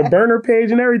created a burner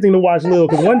page and everything to watch Lil,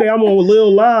 because one day I'm on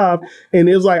Lil Live, and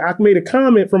it was like, I made a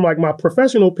comment from like my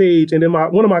professional page, and then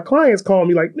one of my clients called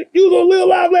me like, you was on Lil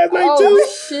Live last night too?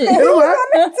 Shit.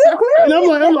 And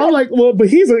I'm like, well, but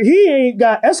he ain't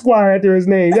got Esquire after his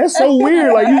name. That's so weird.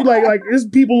 Like, you like there's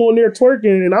people on there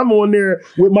twerking, and I'm on there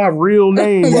with my real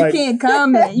name. Like, you can't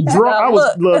comment.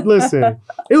 Listen,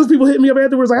 it was people hitting me up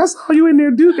afterwards like, I saw you in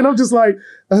there, Duke, and I'm just like,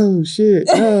 oh shit,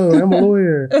 no, I'm a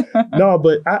lawyer. No,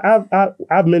 but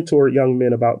I've mentored young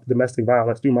men about domestic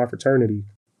violence through my fraternity.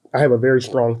 I have a very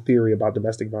strong theory about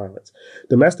domestic violence.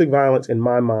 Domestic violence, in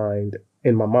my mind,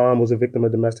 and my mom was a victim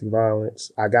of domestic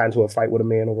violence. I got into a fight with a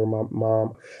man over my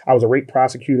mom. I was a rape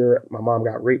prosecutor. My mom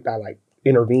got raped. I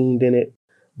intervened in it.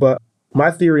 But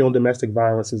my theory on domestic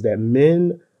violence is that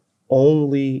men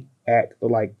only act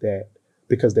like that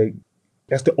because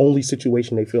that's the only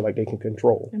situation they feel like they can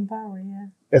control. Empower, yeah.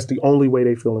 That's the only way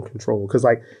they feel in control. Because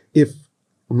like, if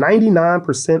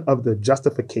 99% of the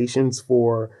justifications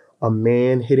for a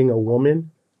man hitting a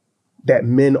woman that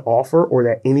men offer, or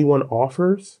that anyone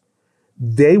offers,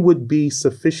 they would be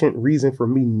sufficient reason for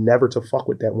me never to fuck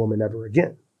with that woman ever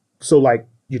again. So like,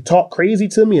 you talk crazy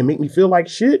to me and make me feel like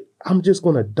shit, I'm just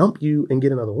going to dump you and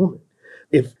get another woman.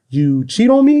 If you cheat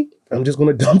on me, I'm just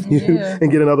going to dump you and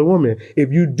get another woman.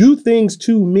 If you do things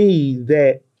to me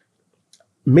that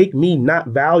make me not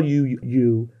value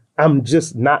you, I'm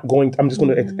just going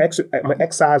to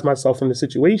excise myself from the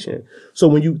situation. So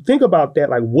when you think about that,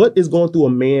 like what is going through a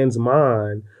man's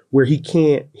mind where he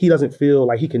doesn't feel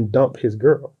like he can dump his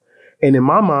girl? And in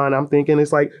my mind, I'm thinking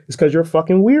it's because you're a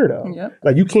fucking weirdo. Yep.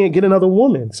 Like you can't get another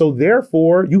woman. So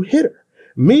therefore you hit her.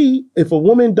 Me, if a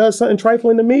woman does something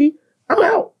trifling to me, I'm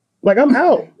out. Like I'm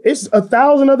out. It's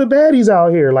 1,000 other baddies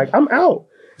out here. Like I'm out.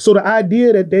 So the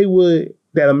idea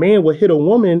that a man would hit a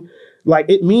woman, like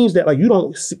it means that like you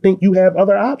don't think you have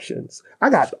other options.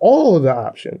 I got all of the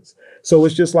options. So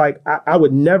it's just like I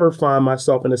would never find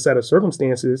myself in a set of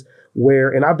circumstances where,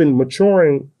 and I've been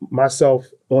maturing myself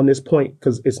on this point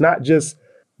because it's not just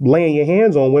laying your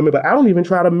hands on women, but I don't even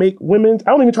try to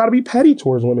be petty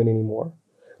towards women anymore.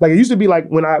 Like it used to be like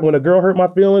when a girl hurt my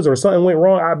feelings or something went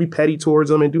wrong, I'd be petty towards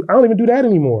them I don't even do that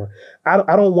anymore. I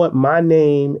don't want my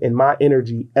name and my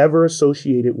energy ever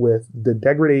associated with the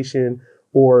degradation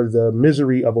or the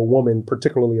misery of a woman,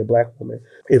 particularly a Black woman.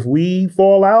 If we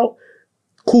fall out,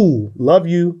 cool, love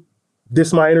you. This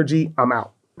is my energy, I'm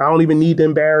out. I don't even need to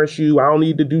embarrass you. I don't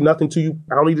need to do nothing to you.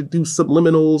 I don't need to do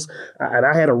subliminals. And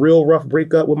I had a real rough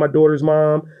breakup with my daughter's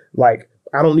mom. Like,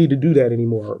 I don't need to do that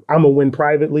anymore. I'm going to win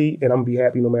privately and I'm going to be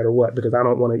happy no matter what because I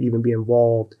don't want to even be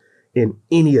involved in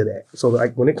any of that. So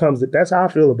like when it comes to, that's how I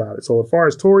feel about it. So as far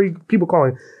as Tory, people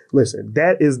calling, listen,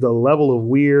 that is the level of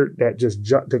weird that just,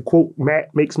 to quote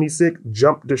Matt, makes me sick,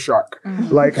 jump the shark.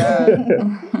 Like.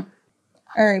 All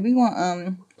right, we want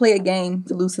to play a game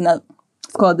to loosen up.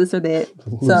 It's called This or That.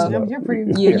 So you're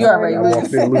pretty. Yeah, you're already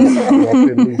loose. I walked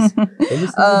in loose.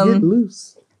 Get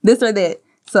loose. This or that.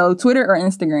 So Twitter or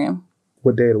Instagram?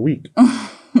 What day of the week?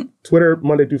 Twitter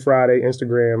Monday through Friday,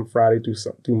 Instagram Friday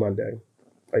through Monday.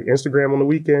 Like Instagram on the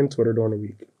weekend, Twitter during the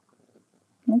week.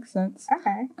 Makes sense.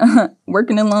 Okay.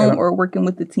 Working alone or working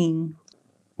with the team?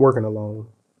 Working alone.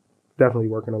 Definitely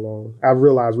working alone. I've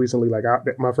realized recently, like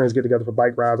my friends get together for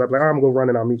bike rides. I'm like, I'm gonna go run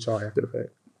and I'll meet y'all after the fact.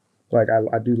 Like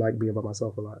I do like being by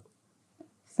myself a lot.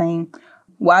 Same.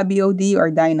 YBOD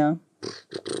or Dinah?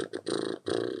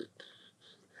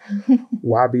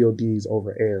 YBOD's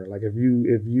over air. Like if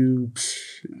you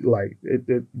like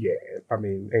it yeah. I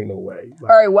mean, ain't no way.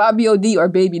 Like, all right, YBOD or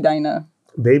Baby Dinah?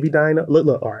 Baby Dinah.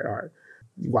 Look. All right.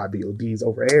 YBOD's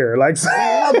over air. Like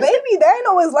Baby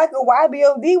Dinah was like a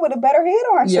YBOD with a better head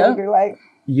on her shoulder. Like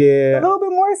yeah, a little bit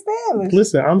more established.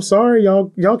 Listen, I'm sorry,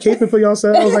 y'all caping for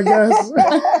yourselves, I guess.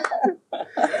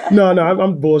 No,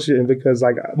 I'm bullshitting because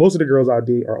like most of the girls I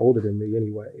date are older than me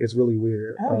anyway. It's really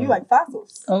weird. Oh, you like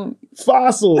fossils? Oh,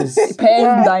 fossils.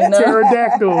 Past Dinah.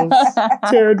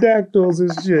 Pterodactyls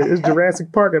and shit. It's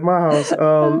Jurassic Park at my house.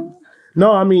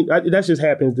 No, I mean that just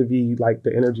happens to be like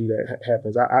the energy that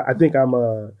happens. I think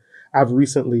I've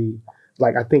recently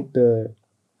like I think the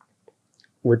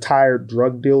retired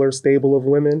drug dealer stable of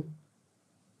women,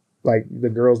 like the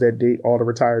girls that date all the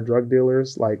retired drug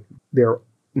dealers, like their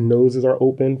noses are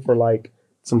open for like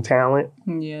some talent.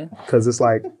 Yeah, because it's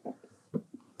like.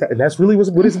 And that's really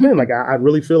what it's been. Like, I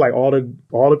really feel like all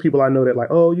the people I know that like,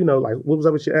 oh, you know, like, what was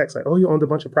up with your ex? Like, oh, you owned a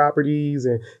bunch of properties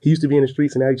and he used to be in the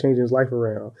streets and now he's changing his life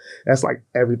around. That's like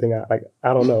everything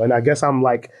I don't know. And I guess I'm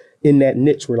like in that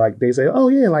niche where like they say, oh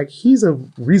yeah, like he's a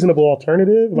reasonable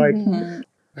alternative. Like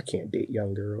I can't date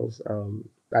young girls.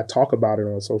 I talk about it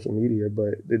on social media,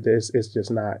 but it's just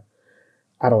not,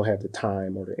 I don't have the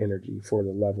time or the energy for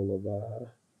the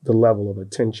level of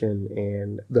attention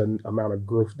and the amount of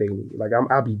growth they need. Like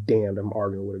I'll be damned if I'm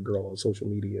arguing with a girl on social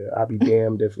media. I'll be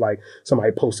damned if like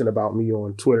somebody posting about me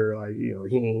on Twitter, like, you know,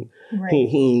 he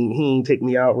ain't take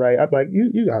me out right. I'm like,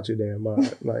 you got your damn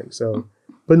mind. Like, so,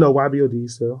 but no, YBOD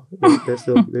still,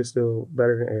 they're still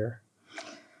better than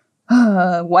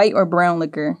air. White or brown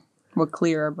liquor? Or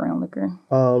clear or brown liquor?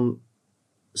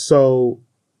 So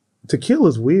tequila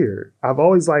is weird. I've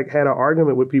always like had an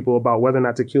argument with people about whether or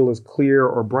not tequila is clear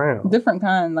or brown. Different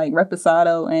kind, like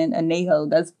Reposado and Añejo,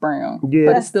 that's brown. Yeah,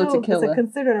 but it's still tequila. It's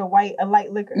considered a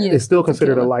light liquor. Yeah, it's still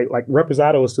considered tequila. Like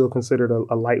Reposado is still considered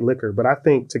a light liquor. But I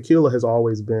think tequila has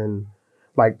always been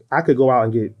like, I could go out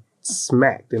and get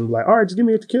smacked and be like, all right, just give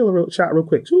me a tequila shot real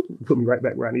quick. Put me right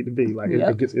back where I need to be. Like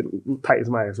it tightens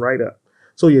my ass right up.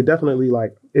 So yeah, definitely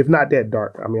like, if not that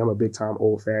dark. I mean, I'm a big time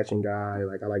old fashioned guy.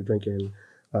 Like I like drinking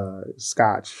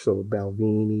Scotch, so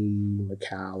Balvenie,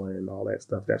 Macallan, all that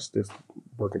stuff. That's just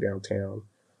working downtown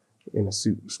in a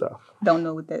suit and stuff. Don't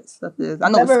know what that stuff is. I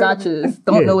know what Scotch is.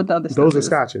 Don't know what the other stuff is. Those are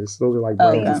Scotches. Those are like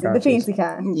brands of the Scotches. fancy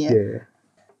kind. Yeah.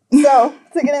 So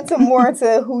to get into more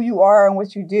into who you are and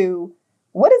what you do,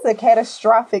 what is a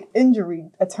catastrophic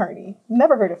injury attorney?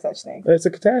 Never heard of such thing. It's a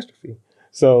catastrophe.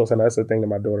 So that's the thing that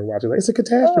my daughter watches. Like, it's a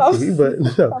catastrophe, but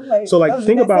no. I'm like, So like, oh, is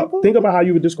think that about simple? how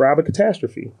you would describe a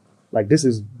catastrophe. Like, this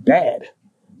is bad.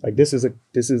 Like, this is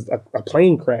a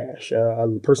plane crash, a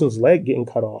person's leg getting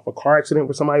cut off, a car accident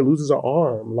where somebody loses an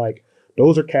arm. Like,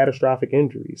 those are catastrophic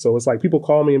injuries. So it's like people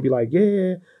call me and be like,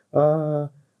 yeah,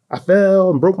 I fell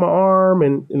and broke my arm,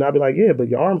 and I'll be like, yeah, but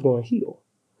your arm's going to heal.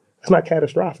 It's not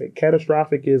catastrophic.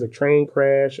 Catastrophic is a train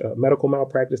crash, a medical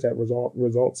malpractice that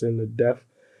results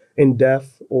in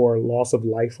death or loss of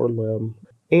life or limb.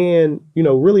 And,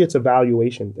 really it's a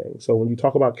valuation thing. So when you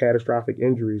talk about catastrophic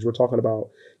injuries, we're talking about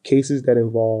cases that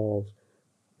involve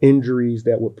injuries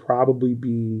that would probably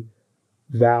be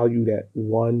valued at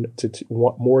more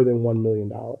than $1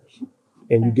 million.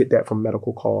 And you get that from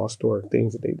medical cost or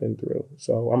things that they've been through.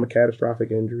 So I'm a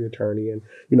catastrophic injury attorney. And,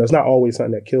 it's not always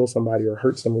something that kills somebody or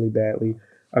hurts somebody badly.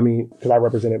 I mean, because I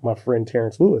represented my friend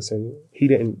Terrence Lewis, and he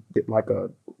didn't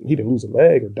lose a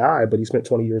leg or die, but he spent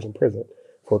 20 years in prison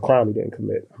for a crime he didn't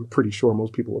commit. I'm pretty sure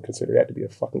most people would consider that to be a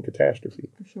fucking catastrophe.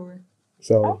 For sure.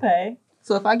 So Okay.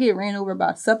 So if I get ran over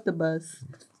by a SEPTA bus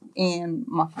and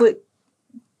my foot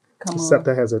come on,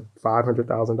 SEPTA has a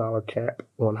 $500,000 cap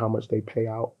on how much they pay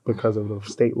out because of the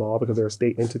state law, because they're a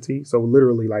state entity. So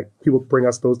literally, like, people bring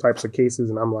us those types of cases,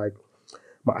 and I'm like,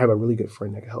 I have a really good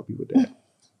friend that can help you with that.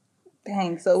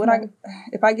 dang. So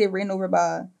if I get ran over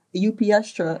by a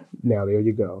UPS truck, Now, there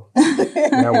you go.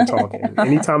 Now we're talking.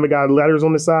 Anytime they got letters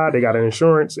on the side, they got an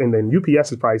insurance, and then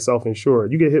UPS is probably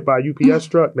self-insured. You get hit by a UPS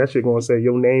truck, that shit gonna say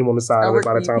your name on the side of it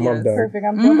by the time I'm UPS. done. Perfect.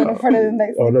 I'm jumping in front of the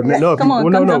next. Oh, no. Come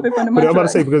on, come jump in front of my But I'm about to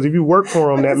truck. say, because if you work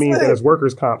for them, that means that it's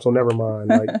workers' comp, so never mind.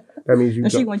 Like, that means you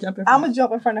and she jump. gonna jump in I'm front. gonna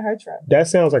jump in front of her truck. That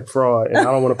sounds like fraud, and I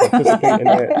don't want to participate in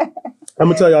that. I'm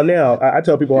gonna tell y'all now. I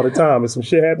tell people all the time, if some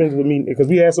shit happens with me, because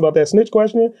we asked about that snitch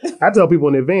question, I tell people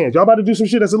in advance, y'all about to do some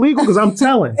shit that's illegal, because I'm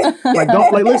telling.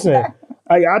 Listen.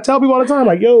 I tell people all the time,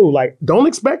 like, yo, like, don't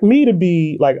expect me to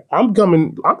be like,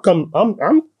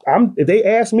 if they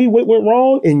ask me what went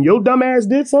wrong and your dumb ass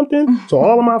did something, so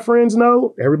all of my friends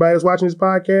know, everybody that's watching this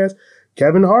podcast,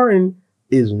 Kevin Harden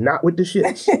is not with the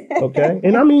shits. Okay.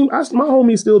 And I mean, my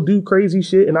homies still do crazy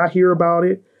shit, and I hear about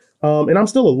it. And I'm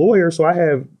still a lawyer, so I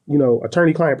have,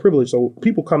 attorney-client privilege. So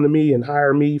people come to me and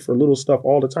hire me for little stuff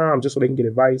all the time just so they can get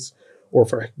advice or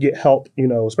get help,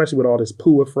 especially with all this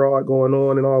PUA fraud going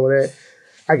on and all of that.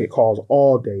 I get calls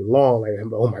all day long, like,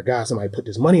 oh my God, somebody put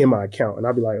this money in my account. And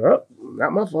I'll be like, oh,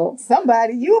 not my fault.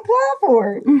 Somebody, you applied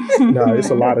for it. No,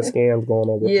 it's a lot of scams going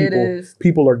on where Yeah, it is.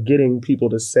 people are getting people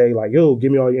to say, like, yo,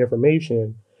 give me all your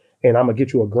information and I'm going to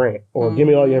get you a grant. Or give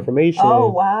me all your information Oh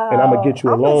wow! and I'm going to get you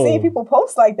a I've loan. been seeing people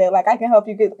post like that. Like, I can help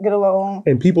you get a loan.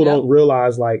 And people don't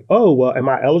realize, like, oh, well, am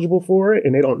I eligible for it?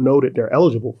 And they don't know that they're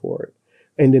eligible for it.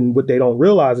 And then what they don't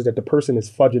realize is that the person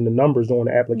is fudging the numbers on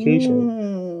the application.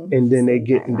 And then they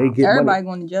get Everybody money.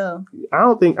 going to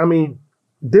jail.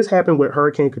 This happened with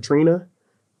Hurricane Katrina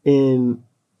in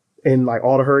like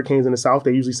all the hurricanes in the South.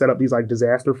 They usually set up these like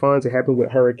disaster funds. It happened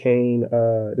with Hurricane,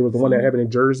 there was the one that happened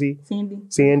in Jersey,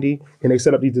 Sandy, and they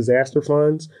set up these disaster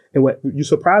funds. And what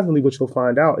you'll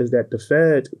find out is that the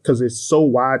Feds, because it's so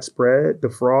widespread, the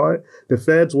fraud, the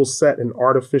Feds will set an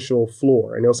artificial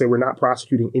floor, and they'll say, we're not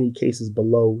prosecuting any cases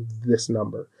below this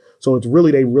number. So it's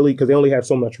really, because they only have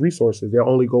so much resources, they'll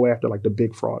only go after like the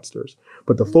big fraudsters.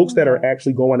 But the folks that are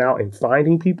actually going out and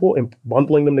finding people and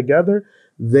bundling them together,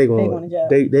 they're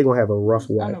gonna have a rough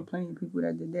way. I know plenty of people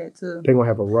that did that too. They're gonna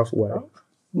have a rough way.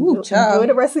 Ooh, child. Enjoy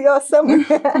the rest of your summer.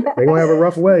 They're gonna have a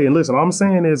rough way. And listen, all I'm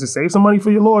saying is to save some money for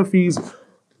your lawyer fees.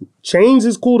 Chains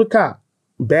is cool to cop.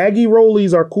 Baggy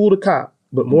rollies are cool to cop.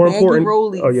 But more Baggy important,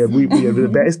 rollies. oh yeah,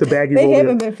 it's the baggy They rollie.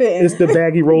 haven't been fitting. It's the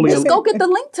baggy rollie. Just go get the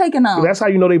link taken out. That's how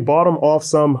you know they bought them off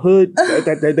some hood.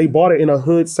 that they bought it in a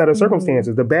hood set of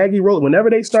circumstances. The baggy roll. Whenever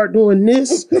they start doing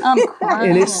this, I'm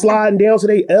crying. and it's sliding down to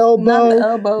their elbow. Not the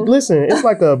elbow. Listen, it's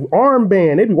like a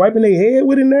armband. They be wiping their head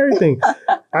with it and everything.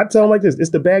 I tell them like this: it's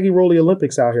the baggy rollie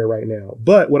Olympics out here right now.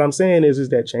 But what I'm saying is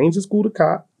that chains is cool to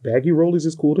cop, baggy rollies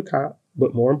is cool to cop,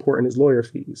 but more important is lawyer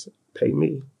fees. Pay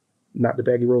me, not the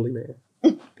baggy rollie man.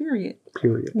 Period.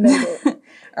 Noted.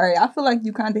 All right, I feel like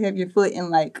you kind of have your foot in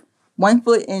like one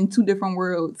foot in two different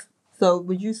worlds. So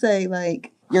would you say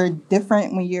like you're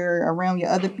different when you're around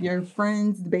your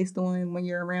friends based on when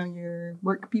you're around your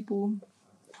work people?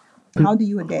 How do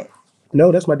you adapt?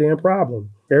 No, that's my damn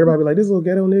problem. Everybody be like, this little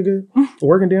ghetto nigga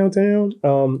working downtown.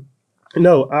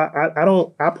 No, I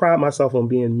don't. I pride myself on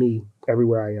being me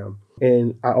everywhere I am.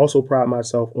 And I also pride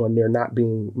myself on there not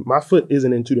being, my foot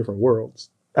isn't in two different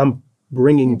worlds. I'm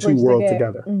bringing two worlds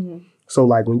together. Mm-hmm. So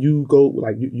like when you go,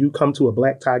 like you come to a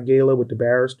black tie gala with the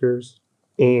barristers,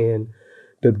 and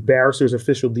the barristers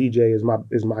official DJ is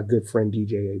my good friend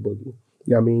DJ A Boogie.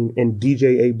 You know what I mean? And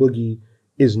DJ A Boogie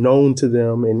is known to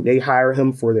them, and they hire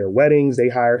him for their weddings. They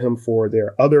hire him for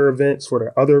their other events, for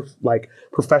their other like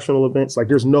professional events. Like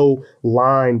there's no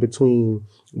line between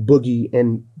Boogie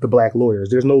and the Black Lawyers.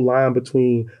 There's no line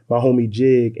between my homie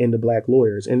Jig and the Black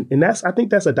Lawyers. And I think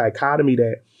that's a dichotomy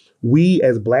that we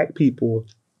as Black people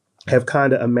have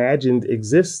kind of imagined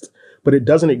exists, but it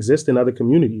doesn't exist in other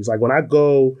communities. Like when I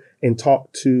go and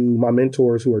talk to my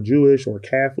mentors who are Jewish or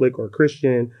Catholic or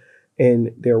Christian,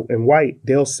 and they're in white,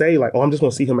 they'll say like, oh, I'm just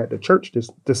going to see him at the church,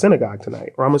 the synagogue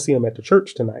tonight, or I'm going to see him at the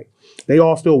church tonight. They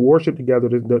all still worship together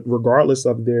regardless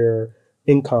of their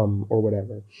income or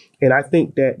whatever. And I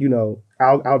think that, you know,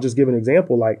 I'll just give an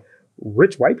example. Like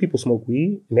rich white people smoke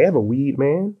weed and they have a weed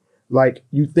man. Like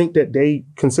you think that they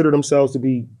consider themselves to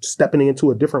be stepping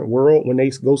into a different world when they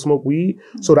go smoke weed.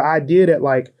 So the idea that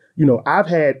like, you know, I've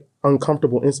had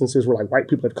uncomfortable instances where like white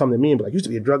people have come to me and be like, used to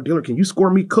be a drug dealer, can you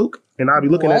score me coke? And I'll be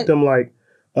looking at them like,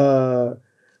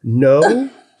 no.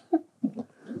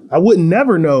 I would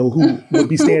never know who would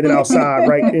be standing outside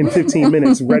right in 15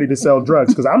 minutes ready to sell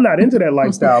drugs, because I'm not into that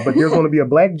lifestyle, but there's going to be a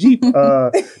black Jeep.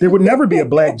 There would never be a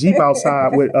black Jeep outside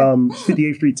with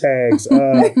 58th Street tags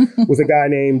with a guy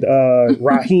named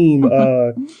Raheem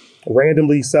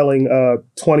randomly selling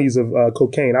 20s of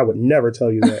cocaine. I would never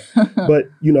tell you that. But,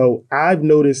 you know, I've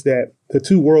noticed that the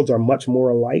two worlds are much more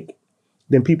alike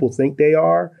than people think they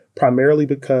are, primarily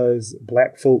because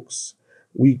Black folks,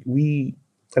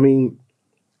 I mean,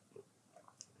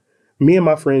 me and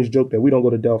my friends joke that we don't go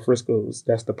to Del Frisco's.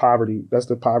 That's the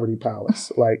poverty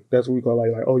palace. Like that's what we call like,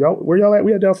 oh y'all, where y'all at?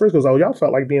 We at Del Frisco's. Oh, y'all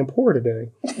felt like being poor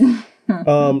today.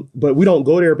 But we don't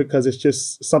go there because it's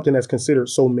just something that's considered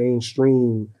so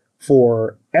mainstream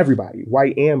for everybody,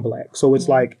 white and Black. So it's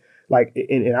like,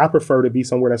 and I prefer to be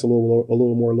somewhere that's a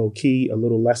little more low key, a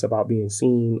little less about being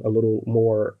seen, a little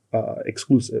more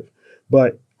exclusive.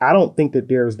 But I don't think that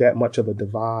there's that much of a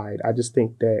divide. I just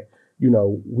think that, you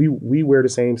know, we wear the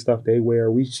same stuff they wear.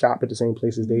 We shop at the same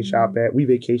places they shop at. We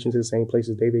vacation to the same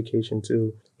places they vacation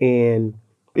to. And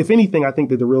if anything, I think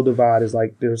that the real divide is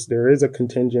like there is a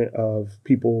contingent of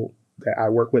people that I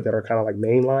work with that are kind of like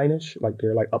mainline-ish. Like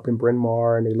they're like up in Bryn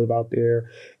Mawr and they live out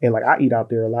there. And like I eat out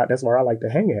there a lot. That's where I like to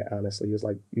hang at, honestly. It's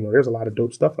like, you know, there's a lot of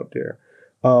dope stuff up there.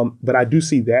 But I do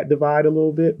see that divide a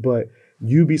little bit. But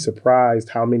you'd be surprised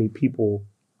how many people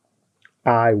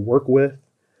I work with,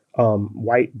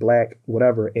 white, Black,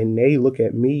 whatever, and they look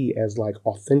at me as like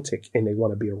authentic and they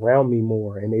want to be around me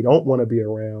more and they don't want to be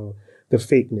around the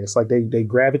fakeness. Like they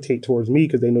gravitate towards me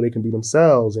because they know they can be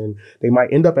themselves, and they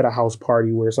might end up at a house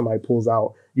party where somebody pulls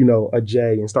out, you know, a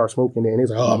J and starts smoking it, and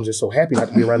it's like, oh, I'm just so happy not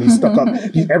to be around these stuck up,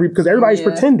 because everybody's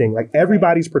pretending, like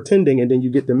everybody's pretending, and then you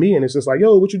get to me and it's just like,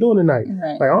 yo, what you doing tonight?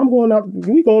 Right. Like, I'm going out,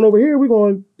 we going over here, we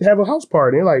going to have a house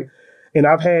party. And like, and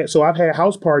I've had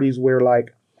house parties where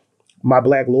like my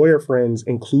Black lawyer friends,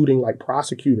 including like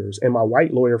prosecutors, and my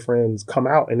white lawyer friends come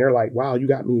out and they're like, wow, you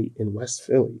got me in West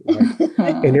Philly. Like,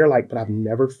 and they're like, but I've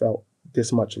never felt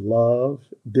this much love,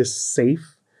 this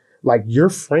safe. Like your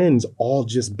friends all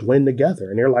just blend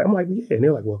together. And they're like, I'm like, yeah. And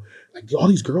they're like, well, like all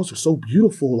these girls are so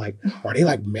beautiful. Like, are they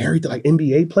like married to like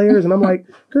NBA players? And I'm like,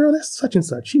 girl, that's such and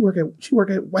such. She work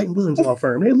at White and Williams law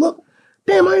firm. They look,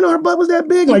 damn, I didn't know her butt was that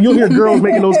big. Like you'll hear girls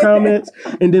making those comments,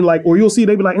 and then like, or you'll see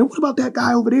they be like, and what about that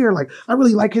guy over there? Like, I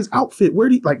really like his outfit. Where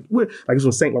this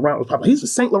was Saint Laurent was probably, he's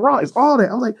with Saint Laurent. It's all that.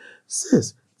 I was like,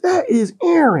 sis, that is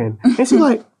Aaron. And she's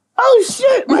like, oh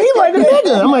shit, like he like a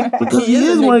nigga. I'm like, because he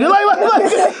is one.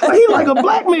 Like he like a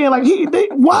Black man. Like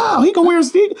wow, he can wear a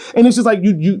stick. And it's just like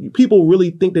you people really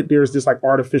think that there's this like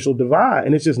artificial divide,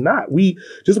 and it's just not.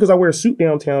 Just because I wear a suit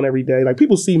downtown every day, like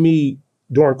people see me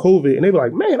during COVID, and they be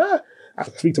like, man, I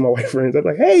speak to my white friends. I'm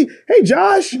like, hey,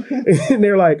 Josh. And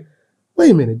they're like, wait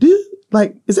a minute, dude.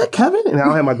 Like, is that Kevin? And I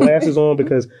don't have my glasses on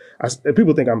because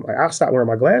people think I'm like, I'll stop wearing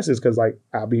my glasses because like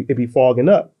it'd be fogging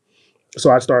up. So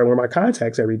I started wearing my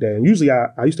contacts every day. And usually I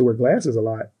used to wear glasses a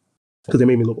lot because they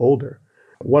made me look older.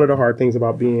 One of the hard things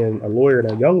about being a lawyer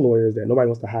and a young lawyer is that nobody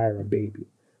wants to hire a baby.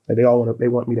 Like they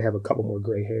want me to have a couple more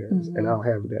gray hairs, and I don't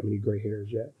have that many gray hairs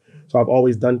yet. So I've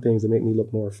always done things that make me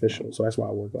look more official. So that's why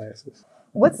I wear glasses.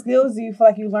 What skills do you feel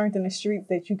like you learned in the streets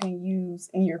that you can use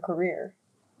in your career?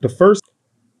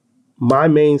 My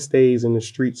mainstays in the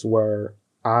streets were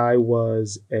I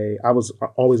was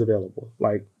always available.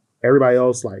 Like everybody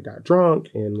else, like got drunk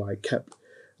and like kept,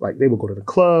 like they would go to the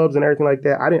clubs and everything like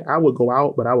that. I would go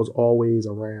out, but I was always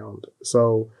around.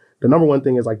 So the number one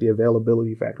thing is like the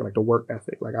availability factor, like the work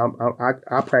ethic. Like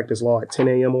I practice law at 10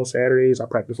 a.m. on Saturdays. I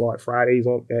practice law at Fridays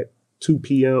at 2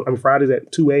 p.m. Fridays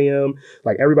at 2 a.m.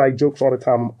 Like everybody jokes all the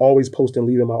time. I'm always posting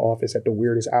leaving my office at the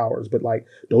weirdest hours. But like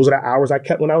those are the hours I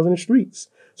kept when I was in the streets.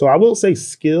 So I won't say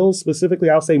skills specifically.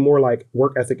 I'll say more like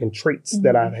work ethic and traits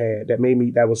that I've had that made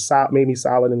me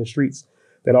solid in the streets.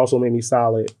 That also made me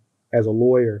solid as a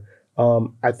lawyer.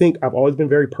 I think I've always been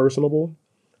very personable.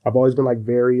 I've always been like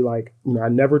very like, I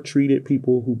never treated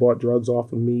people who bought drugs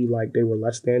off of me like they were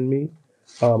less than me.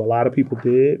 A lot of people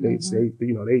did. They say,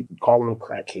 they call them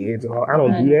crackheads and all. I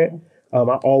don't do that. I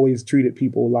always treated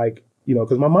people like,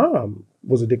 because my mom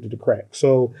was addicted to crack.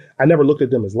 So I never looked at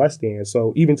them as less than.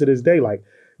 So even to this day, like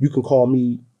you can call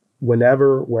me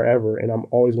whenever, wherever, and I'm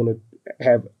always going to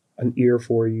have an ear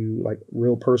for you, like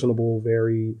real personable,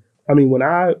 when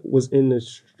I was in the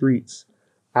streets,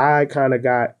 I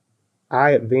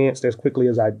advanced as quickly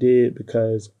as I did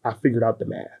because I figured out the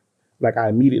math. Like I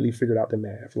immediately figured out the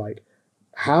math. Like,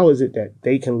 how is it that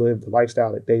they can live the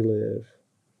lifestyle that they live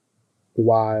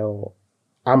while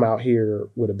I'm out here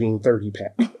with a Beam 30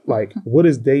 pack? Like, what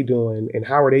is they doing and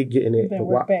how are they getting it and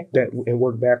work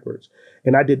backwards?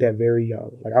 And I did that very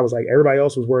young. Like, I was like, everybody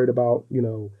else was worried about,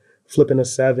 flipping a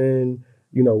 7,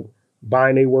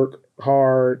 buying they work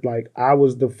hard. Like, I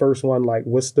was the first one, like,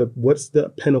 what's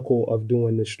the pinnacle of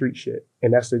doing this street shit?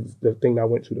 And that's the thing I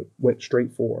went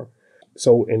straight for.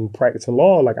 So in practicing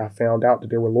law, like I found out that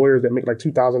there were lawyers that make like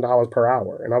 $2,000 per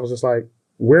hour. And I was just like,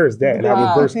 where is that? And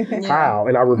I reverse how?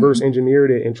 And I reverse engineered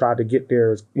it and tried to get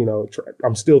there.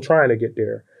 I'm still trying to get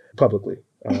there publicly.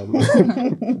 They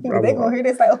gonna hear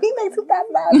this like, oh, he made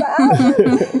 $2,000 an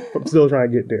hour. I'm still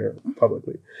trying to get there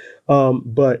publicly.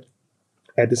 But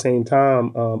at the same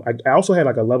time, I also had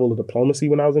like a level of diplomacy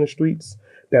when I was in the streets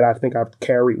that I think I've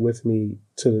carried with me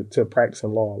to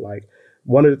practicing law. Like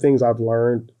one of the things I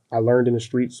learned in the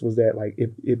streets was that like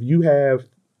if you have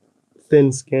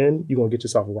thin skin, you're gonna get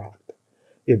yourself rocked.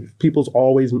 If people's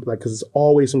always like, because it's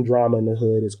always some drama in the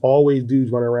hood. It's always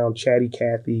dudes running around chatty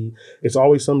Cathy. It's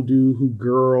always some dude the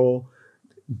girl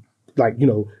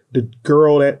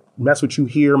that mess with you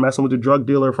here, messing with the drug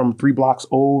dealer from 3 blocks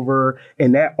over.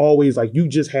 And that always like, you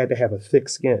just had to have a thick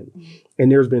skin.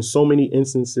 And there's been so many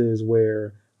instances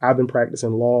where I've been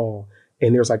practicing law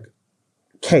and there's like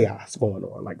chaos going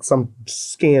on, like some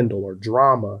scandal or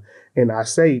drama. And I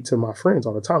say to my friends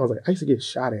all the time, I was like, I used to get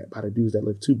shot at by the dudes that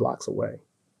live 2 blocks away.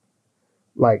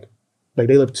 Like they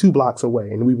live 2 blocks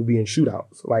away and we would be in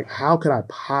shootouts. Like, how could I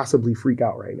possibly freak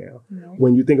out right now?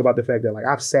 When you think about the fact that like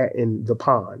I've sat in the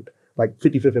pond, like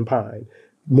 55th and Pine,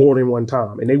 more than one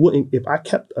time. And they wouldn't, if I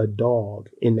kept a dog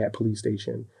in that police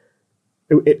station,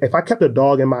 if I kept a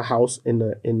dog in my house in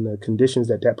the conditions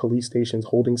that police station's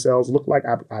holding cells look like,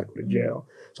 I'd go to jail.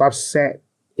 So I've sat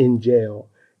in jail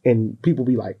and people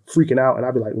be like freaking out. And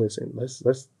I'd be like, listen,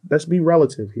 let's be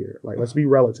relative here. Like, let's be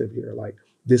relative here. Like,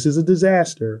 this is a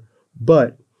disaster,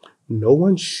 but no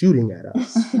one's shooting at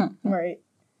us. Right.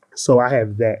 So I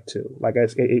have that too. Like,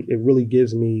 it really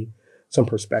gives me some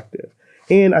perspective.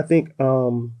 And I think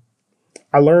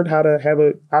I learned how to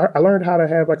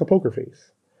have like a poker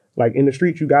face. Like in the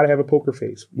streets, you got to have a poker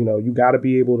face. You got to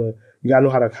be able to, you got to know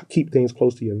how to keep things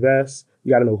close to your vest.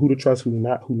 You got to know who to trust, who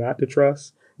not to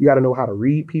trust. You got to know how to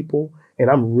read people. And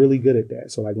I'm really good at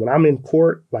that. So like when I'm in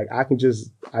court, like I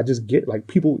just get like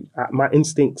people, my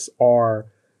instincts are,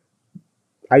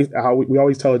 we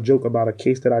always tell a joke about a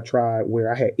case that I tried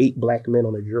where I had 8 black men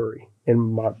on a jury.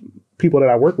 And my people that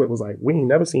I work with was like, we ain't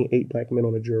never seen 8 black men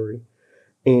on a jury.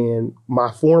 And my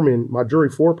jury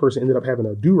foreperson ended up having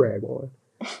a do-rag on.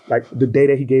 Like the day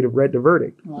that he read the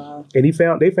verdict. Wow. And they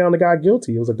found the guy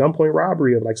guilty. It was a gunpoint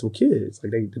robbery of like some kids.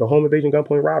 Like they did a home invasion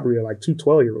gunpoint robbery of like 2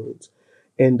 12-year-olds.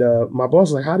 And my boss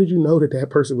was like, how did you know that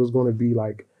person was going to be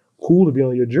like cool to be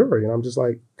on your jury? And I'm just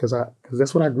like, because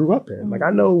that's what I grew up in. Mm-hmm. Like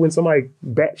I know when somebody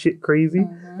batshit crazy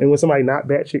and when somebody not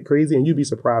batshit crazy, and you'd be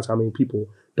surprised how many people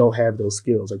don't have those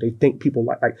skills. Like they think people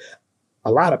like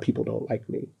a lot of people don't like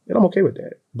me, and I'm okay with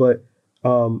that. But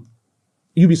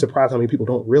you'd be surprised how many people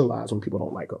don't realize when people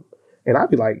don't like them. And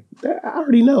I'd be like, I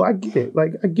already know. I get it.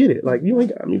 Like, I get it. Like,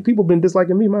 people been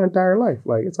disliking me my entire life.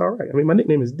 Like, it's all right. I mean, my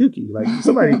nickname is Dookie. Like,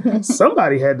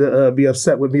 somebody had to be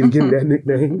upset with me to give me that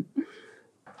nickname.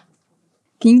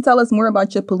 Can you tell us more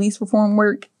about your police reform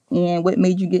work and what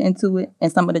made you get into it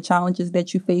and some of the challenges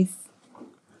that you face?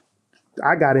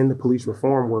 I got into police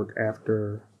reform work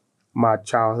after my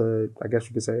childhood, I guess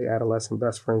you could say, adolescent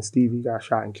best friend Stevie got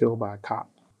shot and killed by a cop.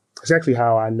 It's actually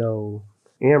how I know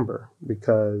Amber,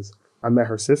 because I met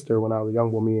her sister when I was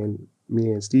young. Well, me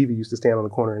and Stevie used to stand on the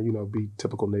corner and, be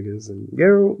typical niggas and,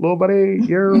 yo, little buddy,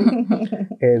 yo.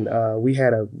 And we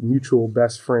had a mutual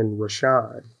best friend,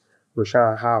 Rashawn,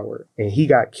 Rashawn Howard, and he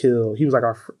got killed. He was like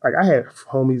I had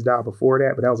homies die before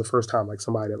that, but that was the first time like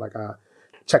somebody that like I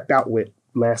checked out with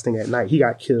last thing at night. He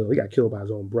got killed. He got killed by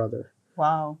his own brother.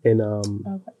 Wow. And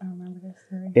Okay, I remember that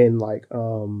story. and like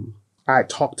I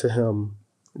talked to him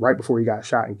right before he got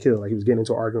shot and killed. Like he was getting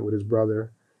into an argument with his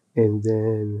brother, and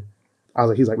then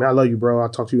he's like, man, I love you, bro. I'll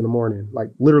talk to you in the morning. Like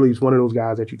literally, he's one of those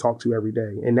guys that you talk to every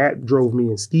day, and that drove me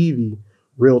and Stevie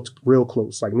real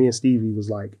close. Like me and Stevie was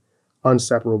like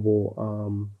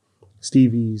inseparable.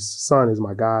 Stevie's son is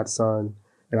my godson,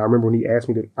 and I remember when he asked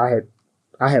me to,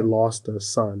 I had lost a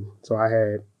son, so I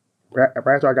had right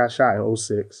after I got shot in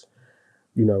 2006.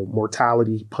 You know,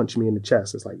 mortality punched me in the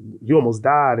chest. It's like, you almost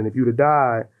died. And if you'd have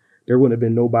died, there wouldn't have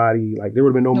been nobody, like there would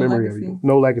have been no memory legacy. of you.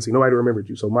 No legacy. Nobody remembered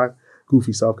you. So my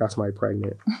goofy self got somebody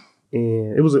pregnant.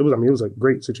 And it was a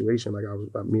great situation. Like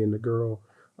me and the girl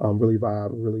really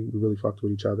vibed, really fucked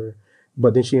with each other.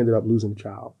 But then she ended up losing the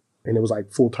child. And it was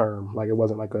like full term. Like it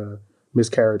wasn't like a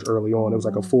miscarriage early on. It was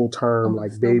like a full term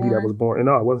like baby that was born. And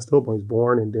no, it wasn't stillborn. He was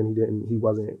born, and then he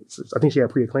wasn't. I think she had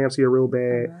preeclampsia real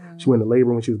bad. She went into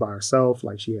labor when she was by herself.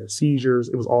 Like she had seizures.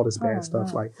 It was all this bad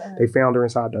stuff. Like they found her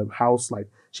inside the house. Like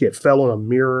she had fell on a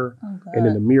mirror, and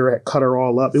then the mirror had cut her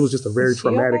all up. It was just a very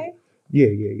traumatic. Okay?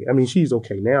 Yeah. I mean, she's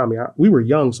okay now. I mean, we were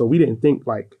young, so we didn't think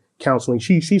like counseling.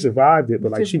 She survived it,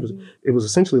 but like it was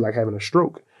essentially like having a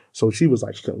stroke. So she was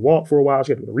like, she couldn't walk for a while.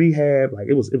 She had to go to rehab. Like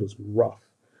it was rough.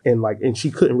 And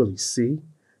she couldn't really see.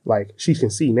 Like she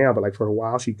can see now, but like for a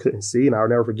while she couldn't see. And I'll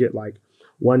never forget, like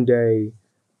one day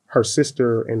her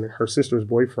sister and her sister's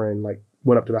boyfriend like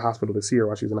went up to the hospital to see her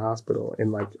while she was in the hospital.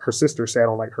 And like her sister sat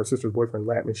on like her sister's boyfriend's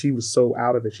lap, and she was so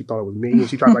out of it, she thought it was me. And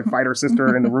she tried to like fight her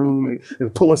sister in the room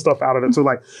and pulling stuff out of it. So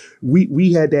like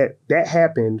we had that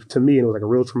happened to me, and it was like a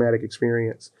real traumatic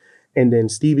experience. And then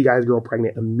Stevie got his girl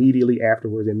pregnant immediately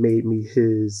afterwards and made me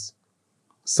his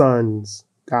son's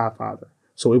godfather.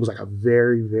 So it was like a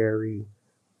very, very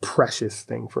precious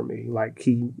thing for me. Like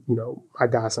he, you know, my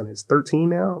godson is 13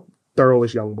 now,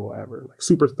 thoroughest young boy ever, like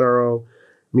super thorough.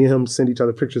 Me and him send each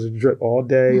other pictures of drip all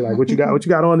day. Like, what you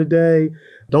got on today?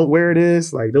 Don't wear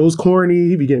this. Like, those corny.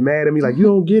 He be getting mad at me. Like, you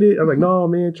don't get it. I'm like, no,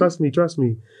 man, trust me.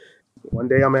 One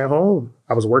day I'm at home.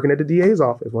 I was working at the DA's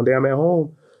office. One day I'm at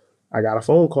home. I got a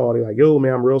phone call. They're like, yo,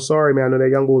 man, I'm real sorry, man. I know that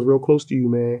young boy was real close to you,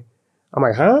 man. I'm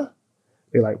like, huh?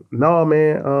 They're like, no,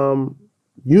 man,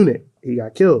 Unit, he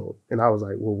got killed. And I was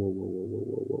like,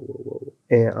 whoa.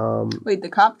 And wait, the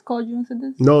cops called you and said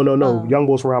this? No. Young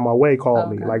boys from around my way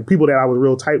called me. Like people that I was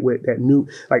real tight with that knew.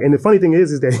 Like, and the funny thing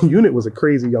is that Unit was a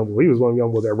crazy young boy. He was one of the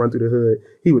young boys that run through the hood.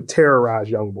 He would terrorize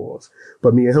young boys.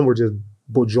 But me and him were just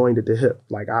joined at the hip.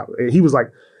 Like he was like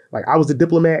I was the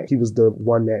diplomat. He was the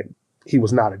one that he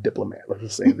was not a diplomat. Let's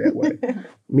just say it that way.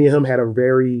 Me and him had a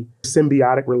very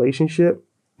symbiotic relationship,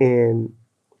 and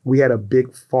we had a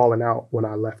big falling out when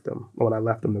I left him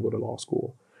to go to law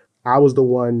school. I was the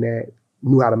one that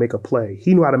knew how to make a play.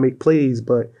 He knew how to make plays,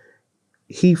 but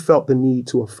he felt the need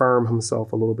to affirm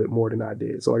himself a little bit more than I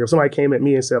did. So like if somebody came at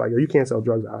me and said like, yo, you can't sell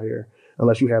drugs out here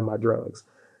unless you have my drugs.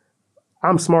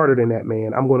 I'm smarter than that,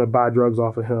 man. I'm going to buy drugs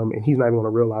off of him, and he's not even going to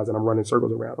realize that I'm running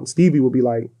circles around him. Stevie would be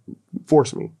like,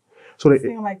 force me. So they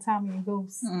sound like Tommy and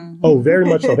Ghost. Oh, very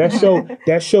much so.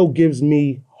 That show gives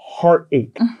me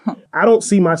heartache. I don't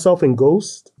see myself in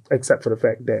Ghost, except for the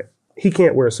fact that he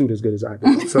can't wear a suit as good as I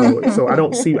do. So I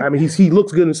don't see. I mean, he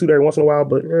looks good in a suit every once in a while,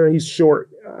 but he's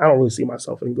short. I don't really see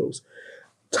myself in Ghost.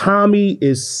 Tommy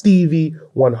is Stevie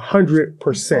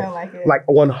 100%. Like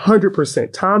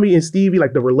 100%. Tommy and Stevie,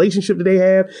 like the relationship that they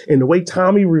have and the way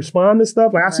Tommy responds to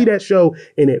stuff. Like I see that show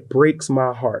and it breaks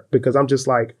my heart because I'm just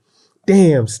like,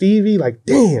 damn, Stevie, like,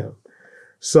 damn.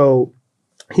 So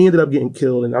he ended up getting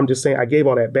killed. And I'm just saying, I gave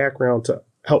all that background to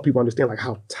help people understand like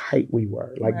how tight we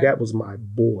were. Like that was my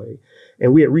boy.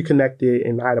 And we had reconnected,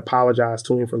 and I had apologized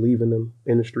to him for leaving him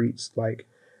in the streets. Like,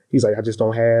 he's like, I just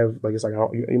don't have, like, it's like, I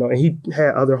don't, you know, and he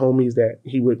had other homies that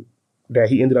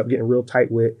he ended up getting real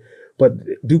tight with. But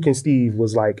Duke and Steve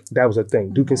was like, that was a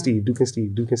thing. Duke and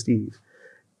Steve.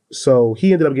 So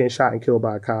he ended up getting shot and killed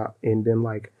by a cop. And then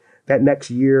like that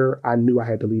next year, I knew I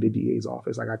had to leave the DA's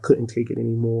office. Like I couldn't take it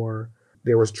anymore.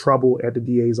 There was trouble at the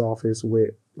DA's office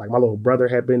with, like, my little brother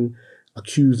had been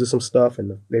accused of some stuff,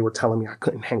 and they were telling me I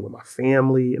couldn't hang with my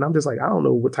family. And I'm just like, I don't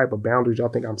know what type of boundaries y'all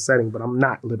think I'm setting, but I'm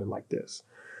not living like this.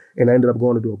 And I ended up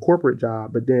going to do a corporate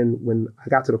job. But then when I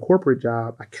got to the corporate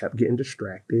job, I kept getting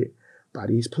distracted by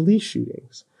these police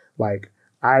shootings. Like,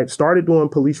 I started doing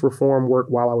police reform work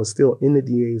while I was still in the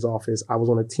DA's office. I was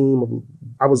on a team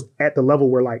I was at the level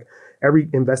where, like, every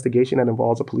investigation that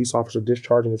involves a police officer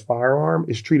discharging his firearm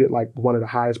is treated like one of the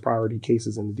highest priority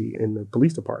cases in the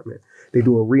police department. They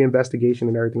do a reinvestigation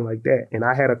and everything like that. And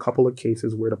I had a couple of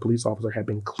cases where the police officer had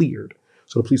been cleared.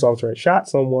 So the police officer had shot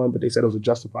someone, but they said it was a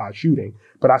justified shooting.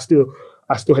 But I still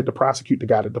had to prosecute the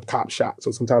guy that the cop shot.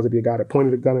 So sometimes it'd be a guy that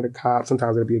pointed a gun at a cop.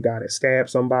 Sometimes it'd be a guy that stabbed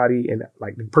somebody, and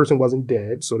like the person wasn't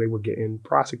dead, so they were getting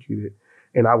prosecuted.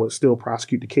 And I would still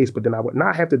prosecute the case, but then I would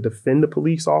not have to defend the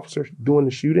police officer doing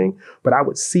the shooting, but I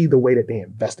would see the way that they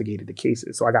investigated the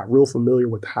cases. So I got real familiar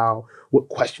with what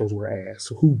questions were asked,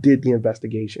 so who did the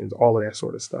investigations, all of that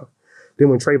sort of stuff. Then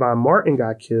when Trayvon Martin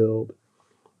got killed,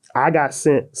 I got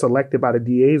selected by the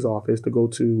DA's office to go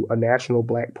to a National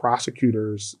Black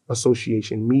Prosecutors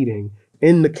Association meeting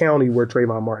in the county where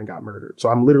Trayvon Martin got murdered. So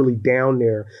I'm literally down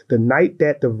there. The night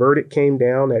that the verdict came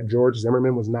down that George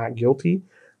Zimmerman was not guilty,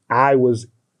 I was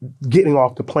getting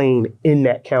off the plane in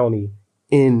that county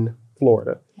in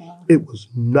Florida. Wow. It was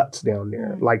nuts down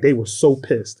there. Like, they were so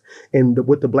pissed. And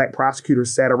what the black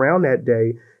prosecutors sat around that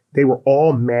day, they were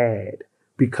all mad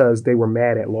because they were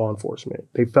mad at law enforcement.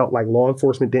 They felt like law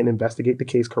enforcement didn't investigate the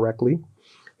case correctly.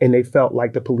 And they felt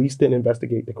like the police didn't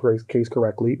investigate the case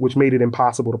correctly, which made it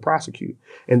impossible to prosecute.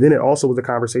 And then it also was a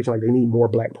conversation like they need more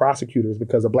black prosecutors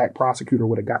because a black prosecutor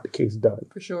would have got the case done.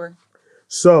 For sure.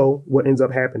 So what ends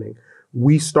up happening?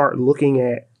 We start looking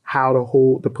at how to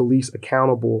hold the police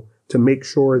accountable to make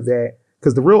sure that,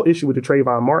 because the real issue with the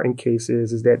Trayvon Martin case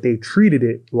is that they treated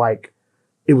it like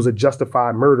it was a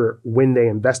justified murder when they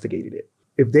investigated it.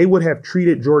 If they would have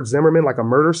treated George Zimmerman like a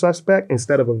murder suspect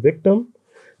instead of a victim,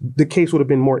 the case would have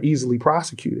been more easily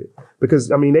prosecuted.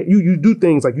 Because, I mean, you do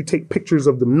things like you take pictures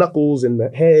of the knuckles and the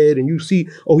head and you see,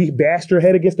 oh, he bashed your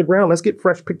head against the ground. Let's get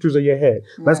fresh pictures of your head.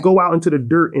 Right. Let's go out into the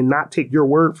dirt and not take your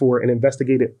word for it and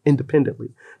investigate it independently.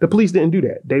 The police didn't do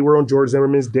that. They were on George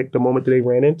Zimmerman's dick the moment that they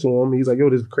ran into him. He's like, yo,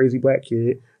 this crazy black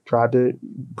kid tried to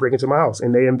break into my house,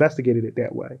 and they investigated it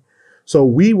that way. So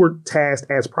we were tasked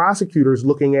as prosecutors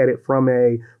looking at it from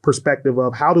a perspective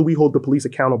of how do we hold the police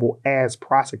accountable as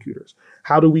prosecutors?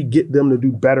 How do we get them to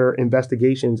do better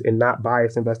investigations and not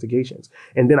biased investigations?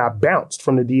 And then I bounced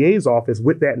from the DA's office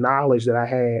with that knowledge that I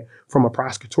had from a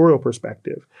prosecutorial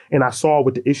perspective. And I saw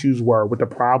what the issues were, what the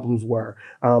problems were.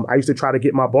 I used to try to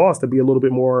get my boss to be a little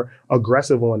bit more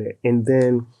aggressive on it. And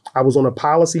then I was on a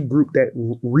policy group that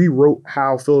rewrote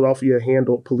how Philadelphia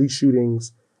handled police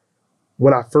shootings.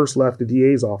 When I first left the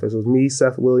DA's office, it was me,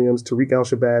 Seth Williams, Tariq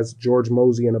El-Shabazz, George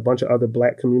Mosey, and a bunch of other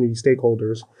black community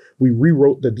stakeholders. We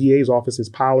rewrote the DA's office's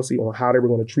policy on how they were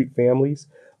going to treat families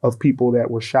of people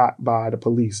that were shot by the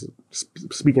police,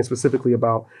 speaking specifically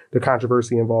about the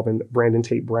controversy involving Brandon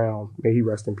Tate Brown. May he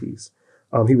rest in peace.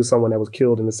 He was someone that was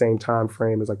killed in the same time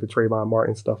frame as like the Trayvon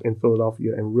Martin stuff in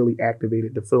Philadelphia and really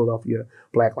activated the Philadelphia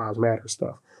Black Lives Matter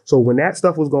stuff. So when that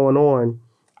stuff was going on,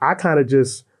 I kind of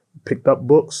just picked up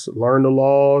books, learned the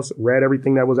laws, read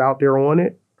everything that was out there on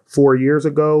it. 4 years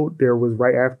ago, there was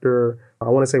right after, I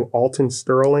want to say Alton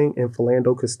Sterling and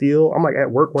Philando Castile. I'm like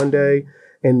at work one day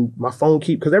and my phone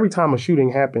because every time a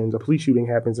shooting happens, a police shooting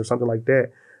happens or something like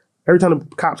that, every time the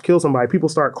cops kill somebody, people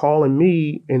start calling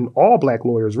me and all black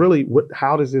lawyers, really,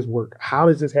 how does this work? How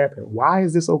does this happen? Why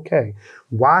is this okay?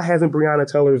 Why hasn't Breonna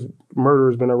Taylor's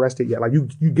murderer been arrested yet? Like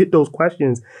you get those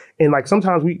questions. And like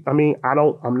sometimes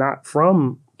I'm not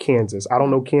from Kansas. I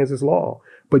don't know Kansas law,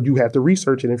 but you have to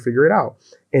research it and figure it out.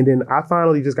 And then I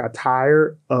finally just got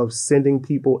tired of sending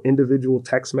people individual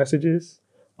text messages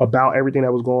about everything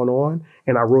that was going on.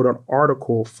 And I wrote an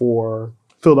article for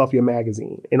Philadelphia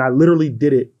Magazine. And I literally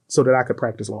did it so that I could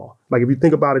practice law. Like if you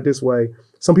think about it this way,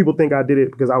 some people think I did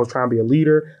it because I was trying to be a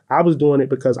leader. I was doing it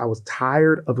because I was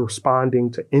tired of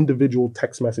responding to individual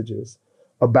text messages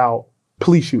about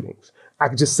police shootings. I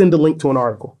could just send a link to an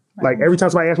article. Like every time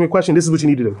somebody asks me a question, this is what you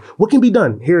need to do. What can be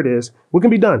done? Here it is. What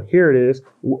can be done? Here it is.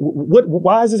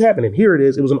 Why is this happening? Here it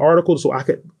is. It was an article so I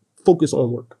could focus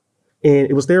on work. And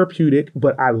it was therapeutic,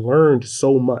 but I learned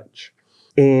so much.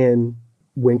 And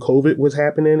when COVID was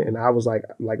happening and I was like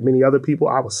many other people,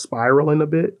 I was spiraling a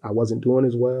bit. I wasn't doing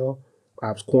as well.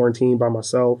 I was quarantined by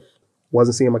myself.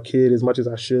 Wasn't seeing my kid as much as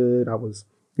I should. I was,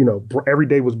 every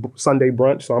day was Sunday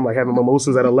brunch. So I'm like having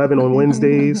mimosas at 11 on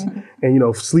Wednesdays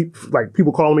and, sleep, like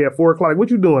people calling me at 4 o'clock. Like,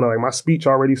 what you doing? Like my speech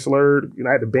already slurred.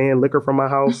 I had to ban liquor from my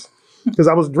house because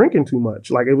I was drinking too much.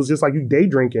 Like it was just like you day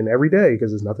drinking every day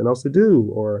because there's nothing else to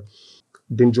do. Or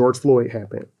then George Floyd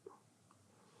happened.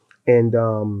 And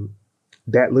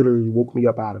that literally woke me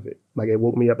up out of it. Like it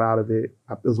woke me up out of it.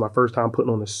 It was my first time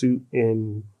putting on a suit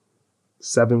in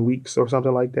 7 weeks or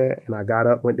something like that. And I got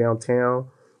up, went downtown,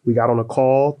 We got on a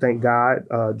call, thank God.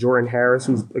 Jordan Harris,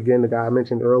 who's, again, the guy I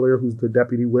mentioned earlier, who's the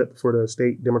deputy whip for the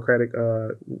state Democratic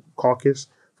caucus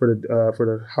for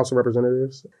the House of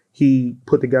Representatives. He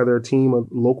put together a team of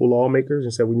local lawmakers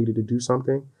and said we needed to do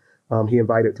something. He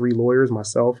invited 3 lawyers,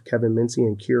 myself, Kevin Mincy,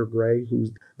 and Keir Gray,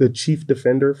 who's the chief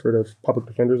defender for the public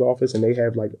defender's office. And they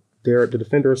have like the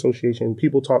Defender Association.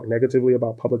 People talk negatively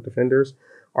about public defenders.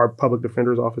 Our public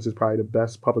defender's office is probably the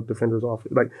best public defender's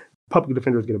office. Like, public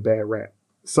defenders get a bad rap.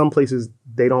 Some places,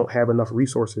 they don't have enough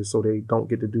resources, so they don't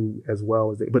get to do as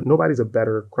well as they, but nobody's a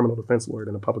better criminal defense lawyer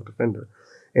than a public defender.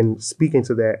 And speaking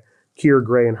to that, Keir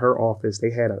Gray in her office, they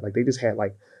just had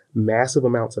massive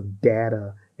amounts of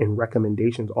data and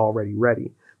recommendations already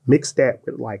ready. Mix that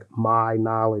with like my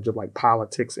knowledge of like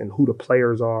politics and who the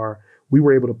players are. We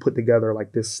were able to put together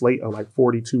like this slate of like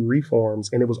 42 reforms,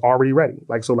 and it was already ready.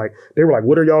 So they were like,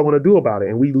 what are y'all going to do about it?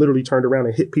 And we literally turned around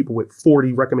and hit people with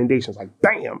 40 recommendations, like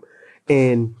bam.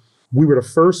 And we were the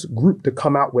first group to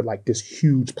come out with like this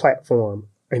huge platform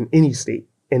in any state.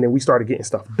 And then we started getting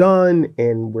stuff done,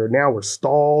 and we're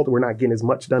stalled. We're not getting as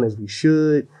much done as we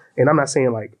should. And I'm not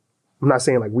saying like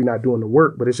we're not doing the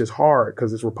work, but it's just hard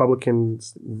because it's a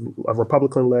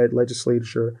Republican-led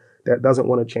legislature that doesn't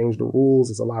want to change the rules.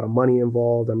 There's a lot of money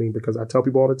involved. I mean, because I tell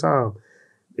people all the time,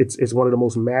 it's one of the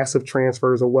most massive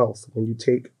transfers of wealth. When you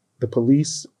take the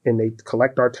police and they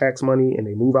collect our tax money and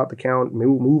they move out the county,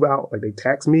 move out, like they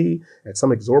tax me at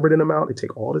some exorbitant amount. They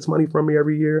take all this money from me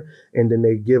every year, and then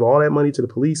they give all that money to the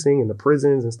policing and the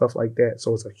prisons and stuff like that.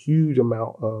 So it's a huge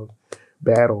amount of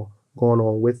battle going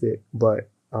on with it.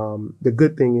 But the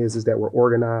good thing is that we're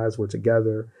organized, we're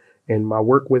together, and my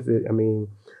work with it, I mean,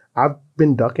 I've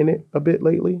been ducking it a bit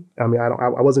lately. I mean,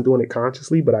 I wasn't doing it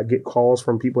consciously, but I get calls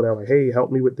from people that are like, hey,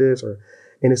 help me with this,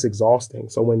 and it's exhausting.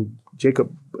 So when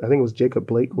I think it was Jacob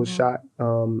Blake was shot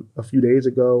a few days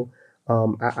ago, I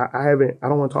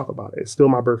don't want to talk about it. It's still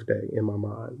my birthday in my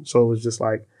mind. So it was just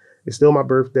like, it's still my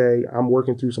birthday. I'm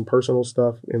working through some personal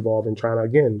stuff involving trying to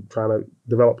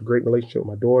develop a great relationship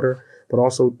with my daughter, but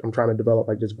also I'm trying to develop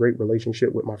like this great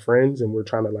relationship with my friends. And we're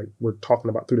talking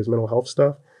about through this mental health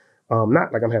stuff.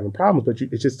 Not like I'm having problems, but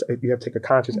it's just, you have to take a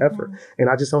conscious effort. And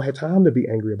I just don't have time to be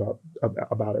angry about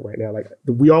it right now. Like,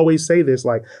 we always say this,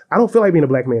 like, I don't feel like being a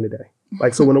black man today.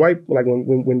 Like, so when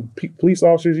police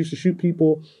officers used to shoot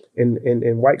people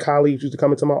and white colleagues used to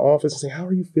come into my office and say, how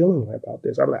are you feeling about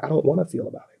this? I'm like, I don't want to feel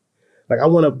about it. Like, I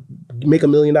want to make $1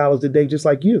 million a day just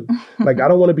like you. Like, I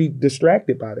don't want to be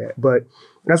distracted by that. But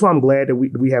that's why I'm glad that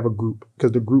we have a group,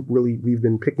 because the group really, we've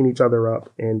been picking each other up.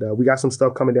 And we got some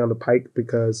stuff coming down the pike,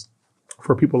 because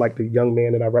for people like the young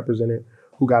man that I represented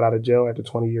who got out of jail after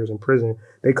 20 years in prison,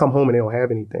 they come home and they don't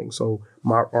have anything. So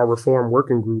our reform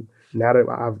working group, now that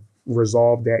I've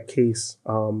resolved that case,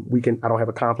 I don't have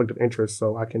a conflict of interest,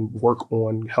 so I can work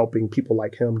on helping people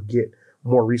like him get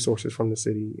more resources from the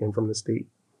city and from the state.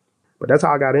 But that's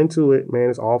how I got into it, man.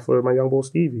 It's all for my young boy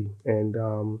Stevie. And,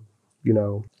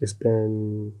 it's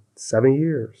been 7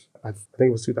 years. I think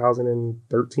it was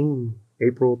 2013.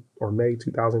 April or May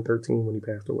 2013 when he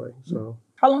passed away. So,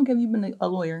 how long have you been a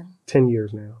lawyer? 10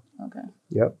 years now. Okay.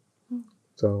 Yep.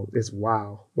 So it's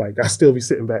wow. Like, I still be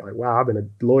sitting back like, wow, I've been a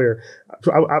lawyer.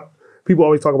 People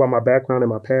always talk about my background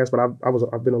and my past, but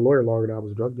I've been a lawyer longer than I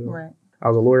was a drug dealer. Right. I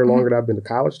was a lawyer longer than I've been a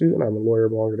college student. I've been a lawyer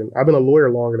longer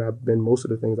than I've been most of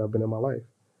the things I've been in my life.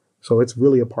 So it's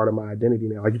really a part of my identity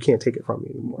now. Like, you can't take it from me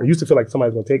anymore. I used to feel like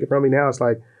somebody's gonna take it from me. Now it's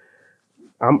like,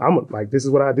 I'm like, this is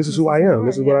who I am.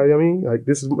 This is what I mean. Like,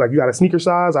 this is like, you got a sneaker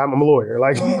size. I'm a lawyer.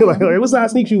 Like what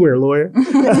size sneakers you wear, lawyer?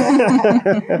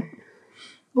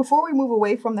 Before we move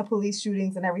away from the police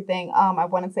shootings and everything, I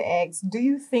wanted to ask, do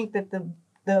you think that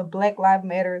the Black Lives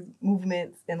Matter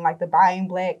movements and like the buying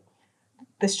black,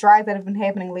 the strides that have been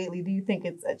happening lately, do you think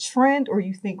it's a trend, or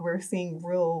you think we're seeing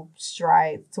real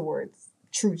strides towards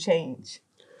true change?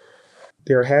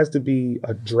 There has to be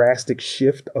a drastic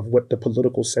shift of what the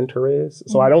political center is.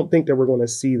 So I don't think that we're going to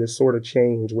see this sort of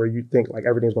change where you think like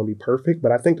everything's going to be perfect,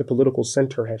 but I think the political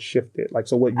center has shifted. Like,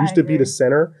 so what used to be the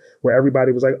center where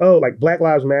everybody was like, oh, like Black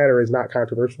Lives Matter is not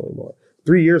controversial anymore.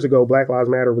 3 years ago, Black Lives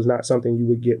Matter was not something you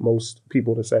would get most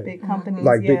people to say. Big companies,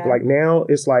 like now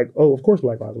it's like, oh, of course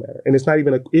Black Lives Matter. And it's not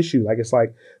even an issue. Like, it's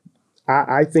like,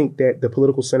 I think that the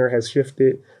political center has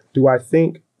shifted. Do I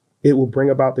think it will bring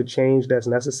about the change that's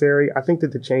necessary? I think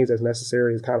that the change that's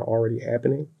necessary is kind of already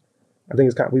happening. I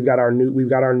think we've got our new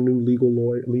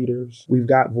legal leaders. We've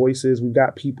got voices. We've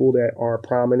got people that are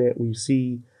prominent. We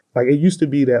see, like, it used to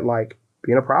be that like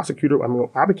being a prosecutor. I mean,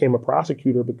 I became a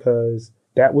prosecutor because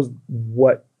that was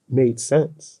what made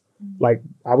sense. Like,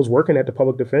 I was working at the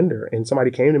public defender and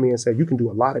somebody came to me and said, you can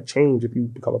do a lot of change if you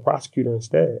become a prosecutor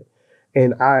instead.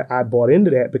 And I bought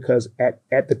into that because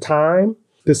at the time,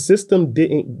 the system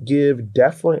didn't give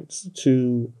deference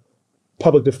to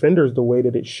public defenders the way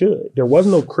that it should. There was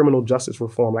no criminal justice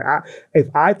reform. Like if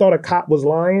I thought a cop was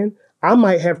lying, I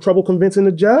might have trouble convincing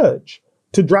the judge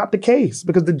to drop the case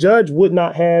because the judge would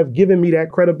not have given me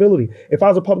that credibility. If I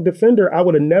was a public defender, I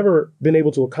would have never been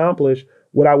able to accomplish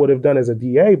what I would have done as a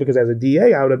DA, because as a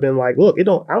DA, I would have been like, look, I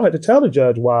don't have to tell the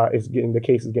judge why the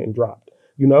case is getting dropped.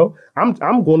 You know,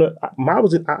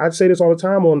 I say this all the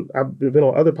time I've been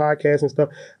on other podcasts and stuff.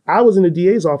 I was in the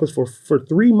DA's office for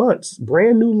 3 months,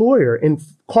 brand new lawyer, and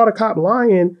caught a cop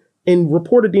lying and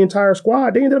reported the entire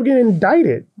squad. They ended up getting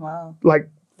indicted. Wow. Like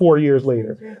 4 years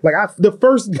later. Like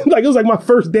it was like my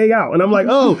first day out. And I'm like,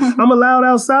 oh, I'm allowed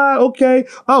outside. Okay.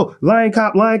 Oh, lying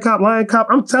cop.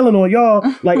 I'm telling on y'all.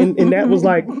 Like, and that was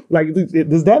like,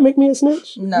 does that make me a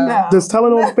snitch? No. Does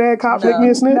telling on bad cops make me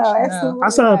a snitch? No, absolutely I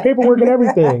signed paperwork and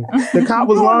everything. The cop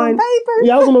was lying.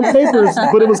 Yeah, I was on the papers,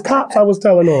 but it was cops I was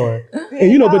telling on.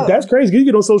 And but that's crazy. You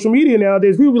get on social media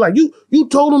nowadays, people be like, you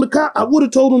told on the cop. I would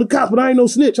have told on the cops, but I ain't no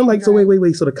snitch. I'm like, so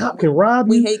wait. So the cop can rob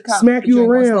you, smack you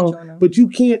around, but you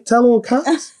can't tell on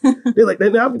cops? They're like,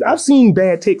 I've seen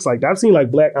bad takes like that. I've seen like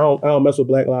I don't mess with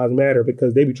Black Lives Matter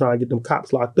because they be trying to get them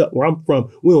cops locked up. Where I'm from,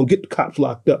 we don't get the cops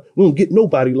locked up. We don't get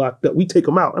nobody locked up. We take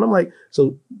them out. And I'm like,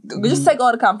 so we just take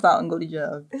all the cops out and go to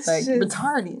jail. Like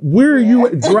retarded. Where are you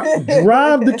at?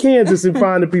 Drive to Kansas and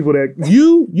find the people that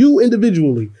you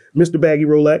individually, Mr. Baggy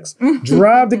Rolex,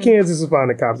 drive to Kansas and find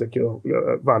the cops that killed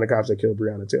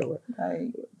Breonna Taylor.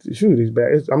 Right. Shoot, these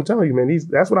bad. I'm telling you, man.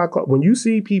 That's what I call when you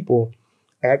see people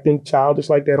acting childish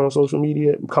like that on social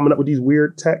media, coming up with these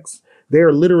weird texts.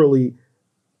 They're literally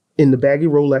in the Baggy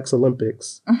Rolex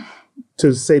Olympics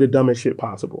to say the dumbest shit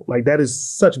possible. Like, that is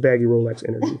such Baggy Rolex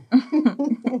energy.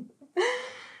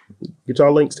 Get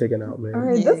y'all links taken out, man. All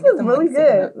right, this was really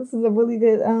good. This is a really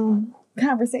good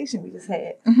conversation we just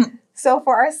had. So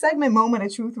for our segment Moment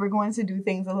of Truth, we're going to do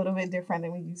things a little bit different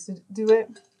than we used to do it.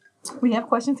 We have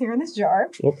questions here in this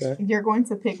jar. Okay. You're going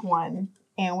to pick one,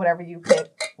 and whatever you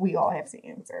pick, we all have to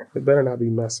answer. It better not be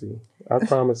messy. I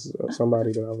promise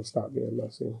somebody that I will stop being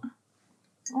messy.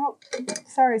 Oh,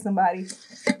 sorry, somebody.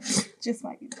 Just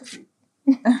might be messy.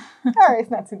 All right,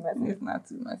 it's not too messy. It's not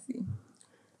too messy.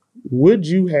 Would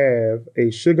you have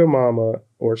a sugar mama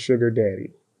or sugar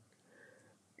daddy?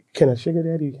 Can a sugar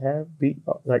daddy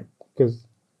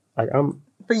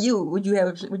For you, would you have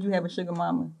a sugar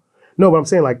mama? No, but I'm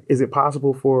saying, like, is it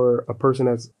possible for a person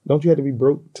don't you have to be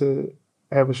broke to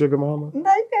have a sugar mama? No,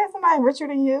 you can have somebody richer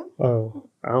than you. Oh,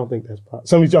 I don't think that's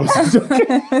possible. I'm just talking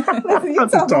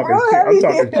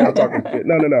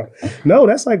shit. No,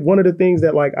 that's like one of the things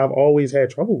that like I've always had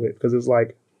trouble with, because it's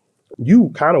like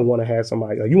you kind of want to have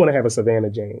somebody, like you want to have a Savannah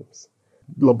James.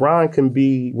 LeBron can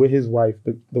be with his wife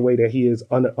the way that he is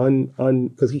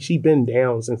because she been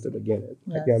down since the beginning.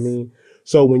 Yes. Like, I mean,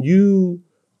 so when you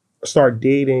start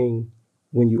dating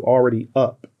when you already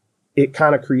up, it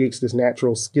kind of creates this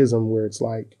natural schism where it's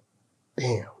like,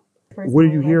 damn, what are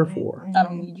you here for? I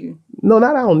don't need you. No,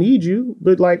 not I don't need you,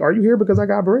 but like, are you here because I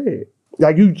got bread?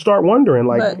 Like, you start wondering,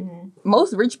 like. But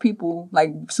most rich people,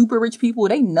 like super rich people,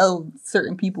 they know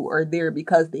certain people are there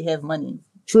because they have money.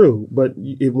 True, but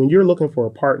when you're looking for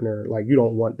a partner, like, you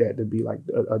don't want that to be like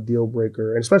a deal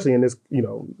breaker, and especially in this,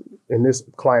 in this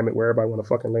climate where everybody want a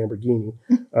fucking Lamborghini,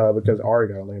 because I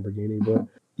already got a Lamborghini. But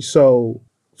so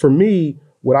for me,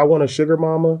 would I want a sugar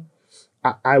mama?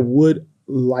 I would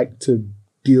like to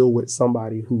deal with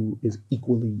somebody who is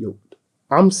equally yoked.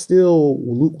 I'm still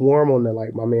lukewarm on the,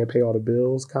 like, my man pay all the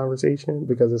bills conversation,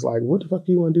 because it's like, what the fuck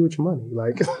do you want to do with your money?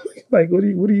 Like, like what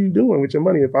are you doing with your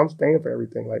money if I'm staying for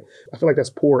everything? Like, I feel like that's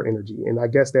poor energy. And I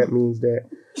guess that means that.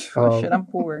 Shit, I'm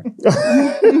poor.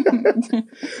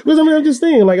 Because I'm just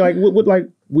saying,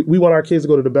 we want our kids to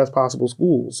go to the best possible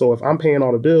school. So if I'm paying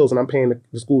all the bills and I'm paying the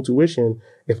school tuition,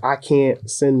 if I can't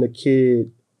send the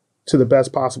kid to the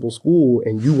best possible school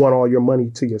and you want all your money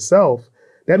to yourself,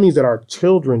 that means that our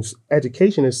children's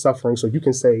education is suffering. So you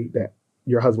can say that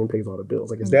your husband pays all the bills.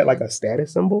 Like, is that like a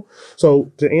status symbol?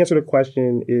 So to answer the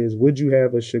question is, would I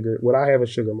have a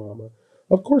sugar mama?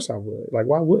 Of course I would. Like,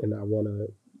 why wouldn't I want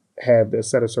to have a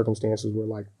set of circumstances where,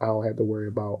 like, I don't have to worry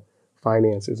about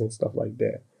finances and stuff like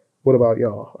that? What about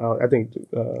y'all? I think.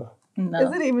 No.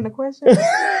 Is it even a question?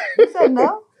 You said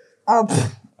no?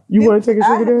 You want to take a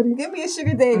sugar daddy? Give me a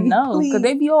sugar daddy. No, because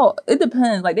they be all, it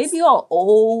depends. Like, they be all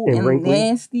old and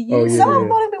nasty. Oh, yeah. Some of them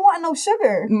don't be wanting no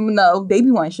sugar. No, they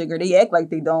be wanting sugar. They act like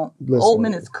they don't. Listen, old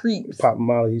men is creeps. Pop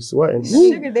Molly, he's sweating.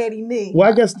 Sugar daddy me.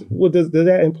 Well, I guess, does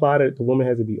that imply that the woman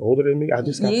has to be older than me? I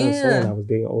just got done saying I was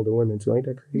dating older women too. Ain't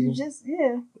that crazy? You just,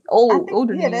 yeah.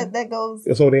 older yeah, than you. that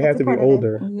goes. So they have that's to a be part of that.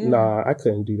 older. Yeah. Nah, I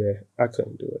couldn't do that. I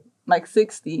couldn't do it. Like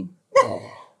 60, Oh.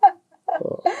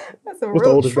 That's a What's the real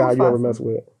oldest true guy you ever fossil. messed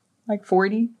with? like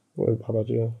 40. How about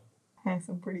you?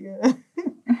 Handsome, pretty good.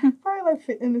 Probably like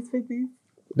in his 50s.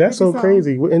 That's so 50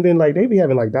 crazy. And then like they be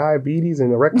having like diabetes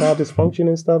and erectile dysfunction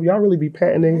and stuff. Y'all really be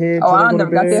patting their head till I they go to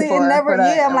never got bed? that See, far. it never. for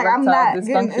that Yeah, I'm like, I'm not erectile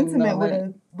getting dysfunction and intimate all with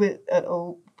that. with an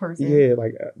old person. Yeah,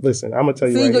 like listen, I'm gonna tell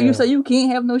you See, right Joe, now. you say you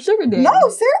can't have no sugar daddy. No,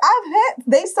 sir. I've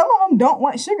had some of them don't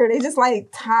want sugar. They just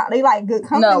like they like good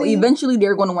company. No, eventually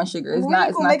they're going to want sugar. It's When not. you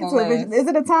It's gonna not make it going to to it? last. Is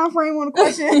it a time frame on the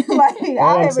question? Like All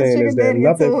I I'm have a saying sugar is that daddy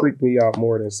nothing until freaked me out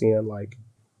more than seeing like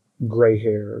gray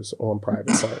hairs on private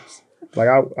parts. Like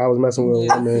I was messing with a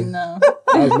Yeah, see, woman. no.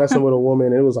 I was messing with a woman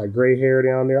and it was like gray hair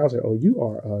down there. I was like, oh, you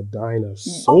are a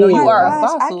dinosaur. No, Oh you my are a gosh,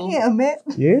 fossil. I can't admit.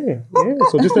 Yeah.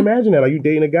 So just imagine that. Like you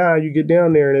dating a guy and you get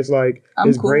down there and it's like I'm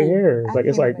it's gray cool. hair. It's I like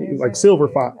it's can't like imagine. silver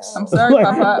fox. I'm sorry, like,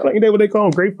 Papa. like they what they call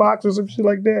them, gray fox or some shit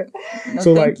like that. No,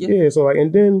 So thank like you. yeah, so like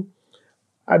and then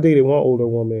I dated one older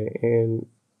woman and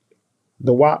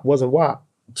the WAP wasn't WAP.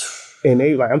 And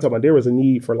they like I'm talking about there was a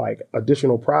need for like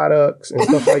additional products and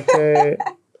stuff like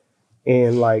that.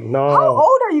 And like no. How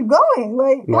old are you going?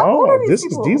 Like how old No, are these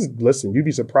people? listen, you'd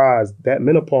be surprised that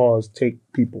menopause take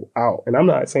people out. And I'm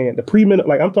not saying the pre-menopause,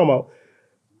 like I'm talking about,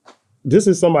 this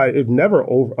is somebody, it never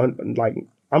over, like,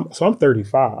 I'm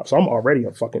 35, so I'm already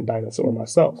a fucking dinosaur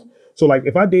myself. So like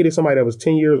if I dated somebody that was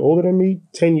 10 years older than me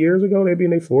 10 years ago, they'd be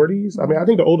in their 40s. I mean, I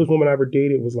think the oldest woman I ever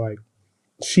dated was like,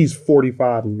 she's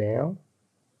 45 now.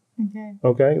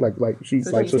 Okay. Like she's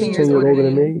So like, she's so 10 she's years 10 years older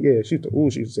than older me. Yeah, she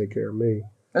used to take care of me.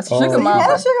 That's Oh. sugar So you mama.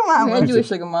 had a sugar mama. You had you a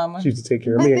sugar mama. She used to take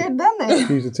care of Been me. there, done that.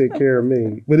 She used to take care of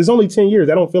me. But it's only 10 years.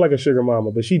 I don't feel like a sugar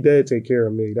mama, but she did take care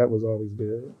of me. That was always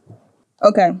good.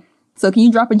 Okay. So can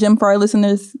you drop a gem for our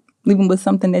listeners? Leave them with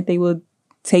something that they would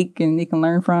take and they can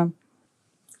learn from?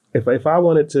 If I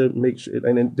wanted to make sure,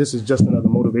 and then this is just another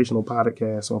motivational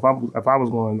podcast. So if I was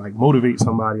going to like motivate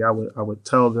somebody, I would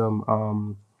tell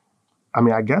them,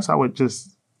 I guess I would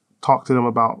just talk to them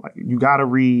about like, you got to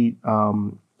read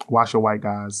Watch Your White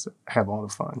Guys Have All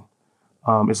the Fun.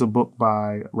 It's a book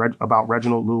about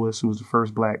Reginald Lewis, who was the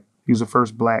first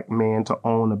black man to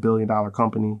own $1 billion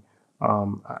company.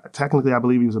 Technically, I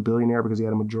believe he was a billionaire because he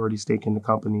had a majority stake in the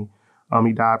company.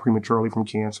 He died prematurely from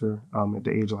cancer at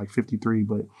the age of like 53,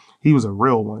 but he was a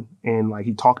real one. And like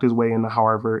he talked his way into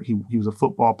Harvard. He was a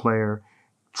football player,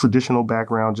 traditional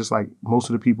background, just like most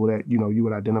of the people that, you know, you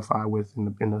would identify with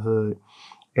in the hood.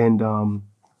 And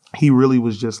he really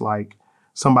was just like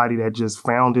somebody that just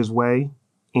found his way.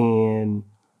 And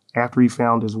after he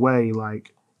found his way,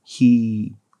 like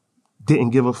he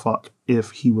didn't give a fuck if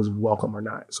he was welcome or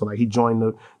not. So like he joined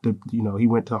he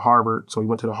went to Harvard. So he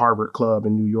went to the Harvard Club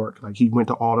in New York. Like he went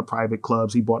to all the private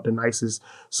clubs. He bought the nicest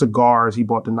cigars. He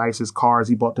bought the nicest cars.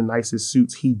 He bought the nicest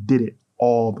suits. He did it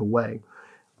all the way.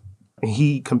 And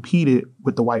he competed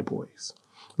with the white boys.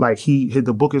 Like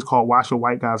the book is called Watch Your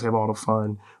White Guys Have All the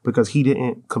Fun because he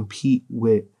didn't compete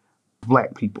with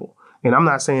black people. And I'm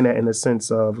not saying that in the sense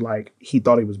of like he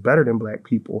thought he was better than black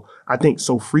people. I think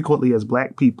so frequently as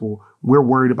black people, we're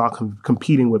worried about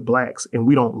competing with blacks and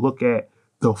we don't look at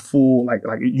the full, like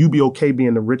you be okay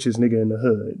being the richest nigga in the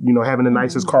hood, you know, having the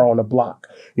nicest car on the block.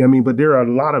 You know what I mean? But there are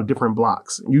a lot of different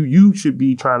blocks. You should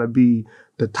be trying to be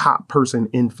the top person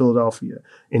in Philadelphia.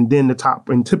 And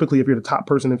typically if you're the top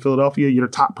person in Philadelphia, you're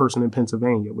the top person in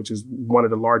Pennsylvania, which is one of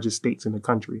the largest states in the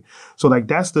country. So like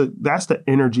that's the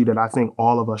energy that I think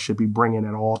all of us should be bringing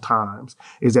at all times,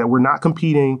 is that we're not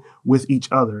competing with each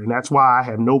other. And that's why I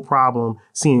have no problem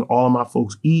seeing all of my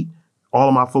folks eat, all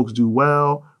of my folks do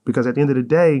well, because at the end of the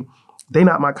day, they're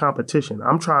not my competition.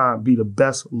 I'm trying to be the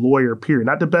best lawyer, period.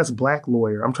 Not the best black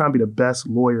lawyer. I'm trying to be the best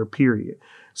lawyer, period.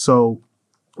 So,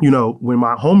 you know, when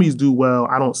my homies do well,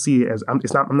 I don't see it as I'm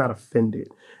not offended.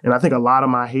 And I think a lot of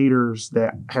my haters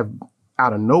that have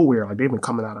out of nowhere, like they've been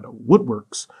coming out of the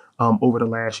woodworks over the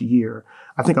last year.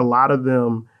 I think a lot of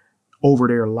them over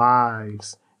their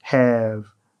lives have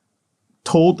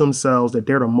told themselves that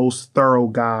they're the most thorough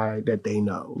guy that they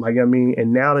know. Like, I mean,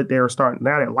 and now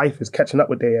that life is catching up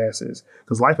with their asses,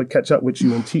 because life will catch up with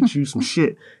you and teach you some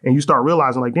shit. And you start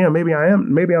realizing like, damn, maybe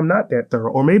I'm not that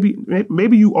thorough. Or maybe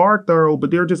you are thorough, but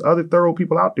there are just other thorough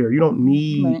people out there. You don't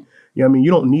need, Right. you know what I mean?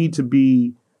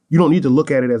 You don't need to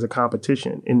look at it as a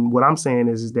competition. And what I'm saying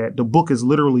is that the book is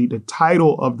literally, the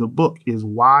title of the book is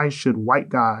Why Should White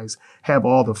Guys Have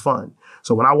All the Fun?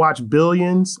 So when I watch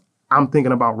Billions, I'm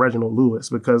thinking about Reginald Lewis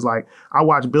because like I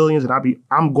watch Billions and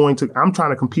I'm trying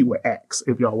to compete with X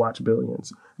if y'all watch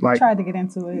Billions. Like Tried to get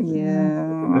into it. Yeah.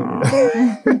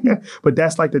 but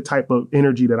that's like the type of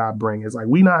energy that I bring. It's like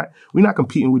we not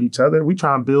competing with each other. We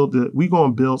try and we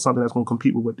gonna build something that's gonna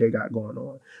compete with what they got going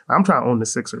on. I'm trying to own the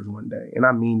Sixers one day. And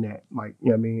I mean that. Like, you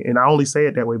know what I mean? And I only say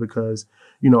it that way because,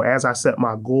 you know, as I set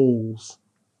my goals,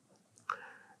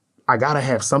 I gotta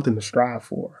have something to strive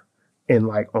for. And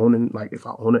like if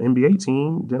I own an NBA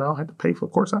team, then I'll have to pay for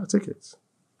courtside tickets.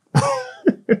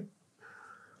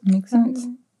 Makes sense.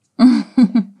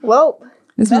 Well,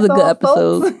 This was a good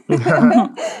episode.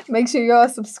 Make sure y'all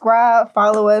subscribe,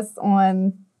 follow us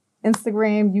on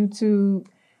Instagram, YouTube,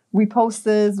 repost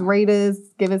us, rate us,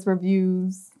 give us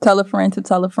reviews. Tell a friend to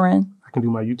tell a friend. I can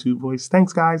do my YouTube voice.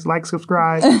 Thanks, guys. Like,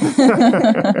 subscribe.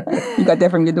 You got that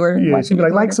from your daughter? Yeah, she'd be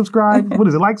like, subscribe. What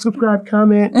is it? Like, subscribe,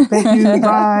 comment. Thank you.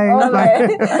 Bye. All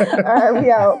right,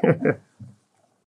 we out.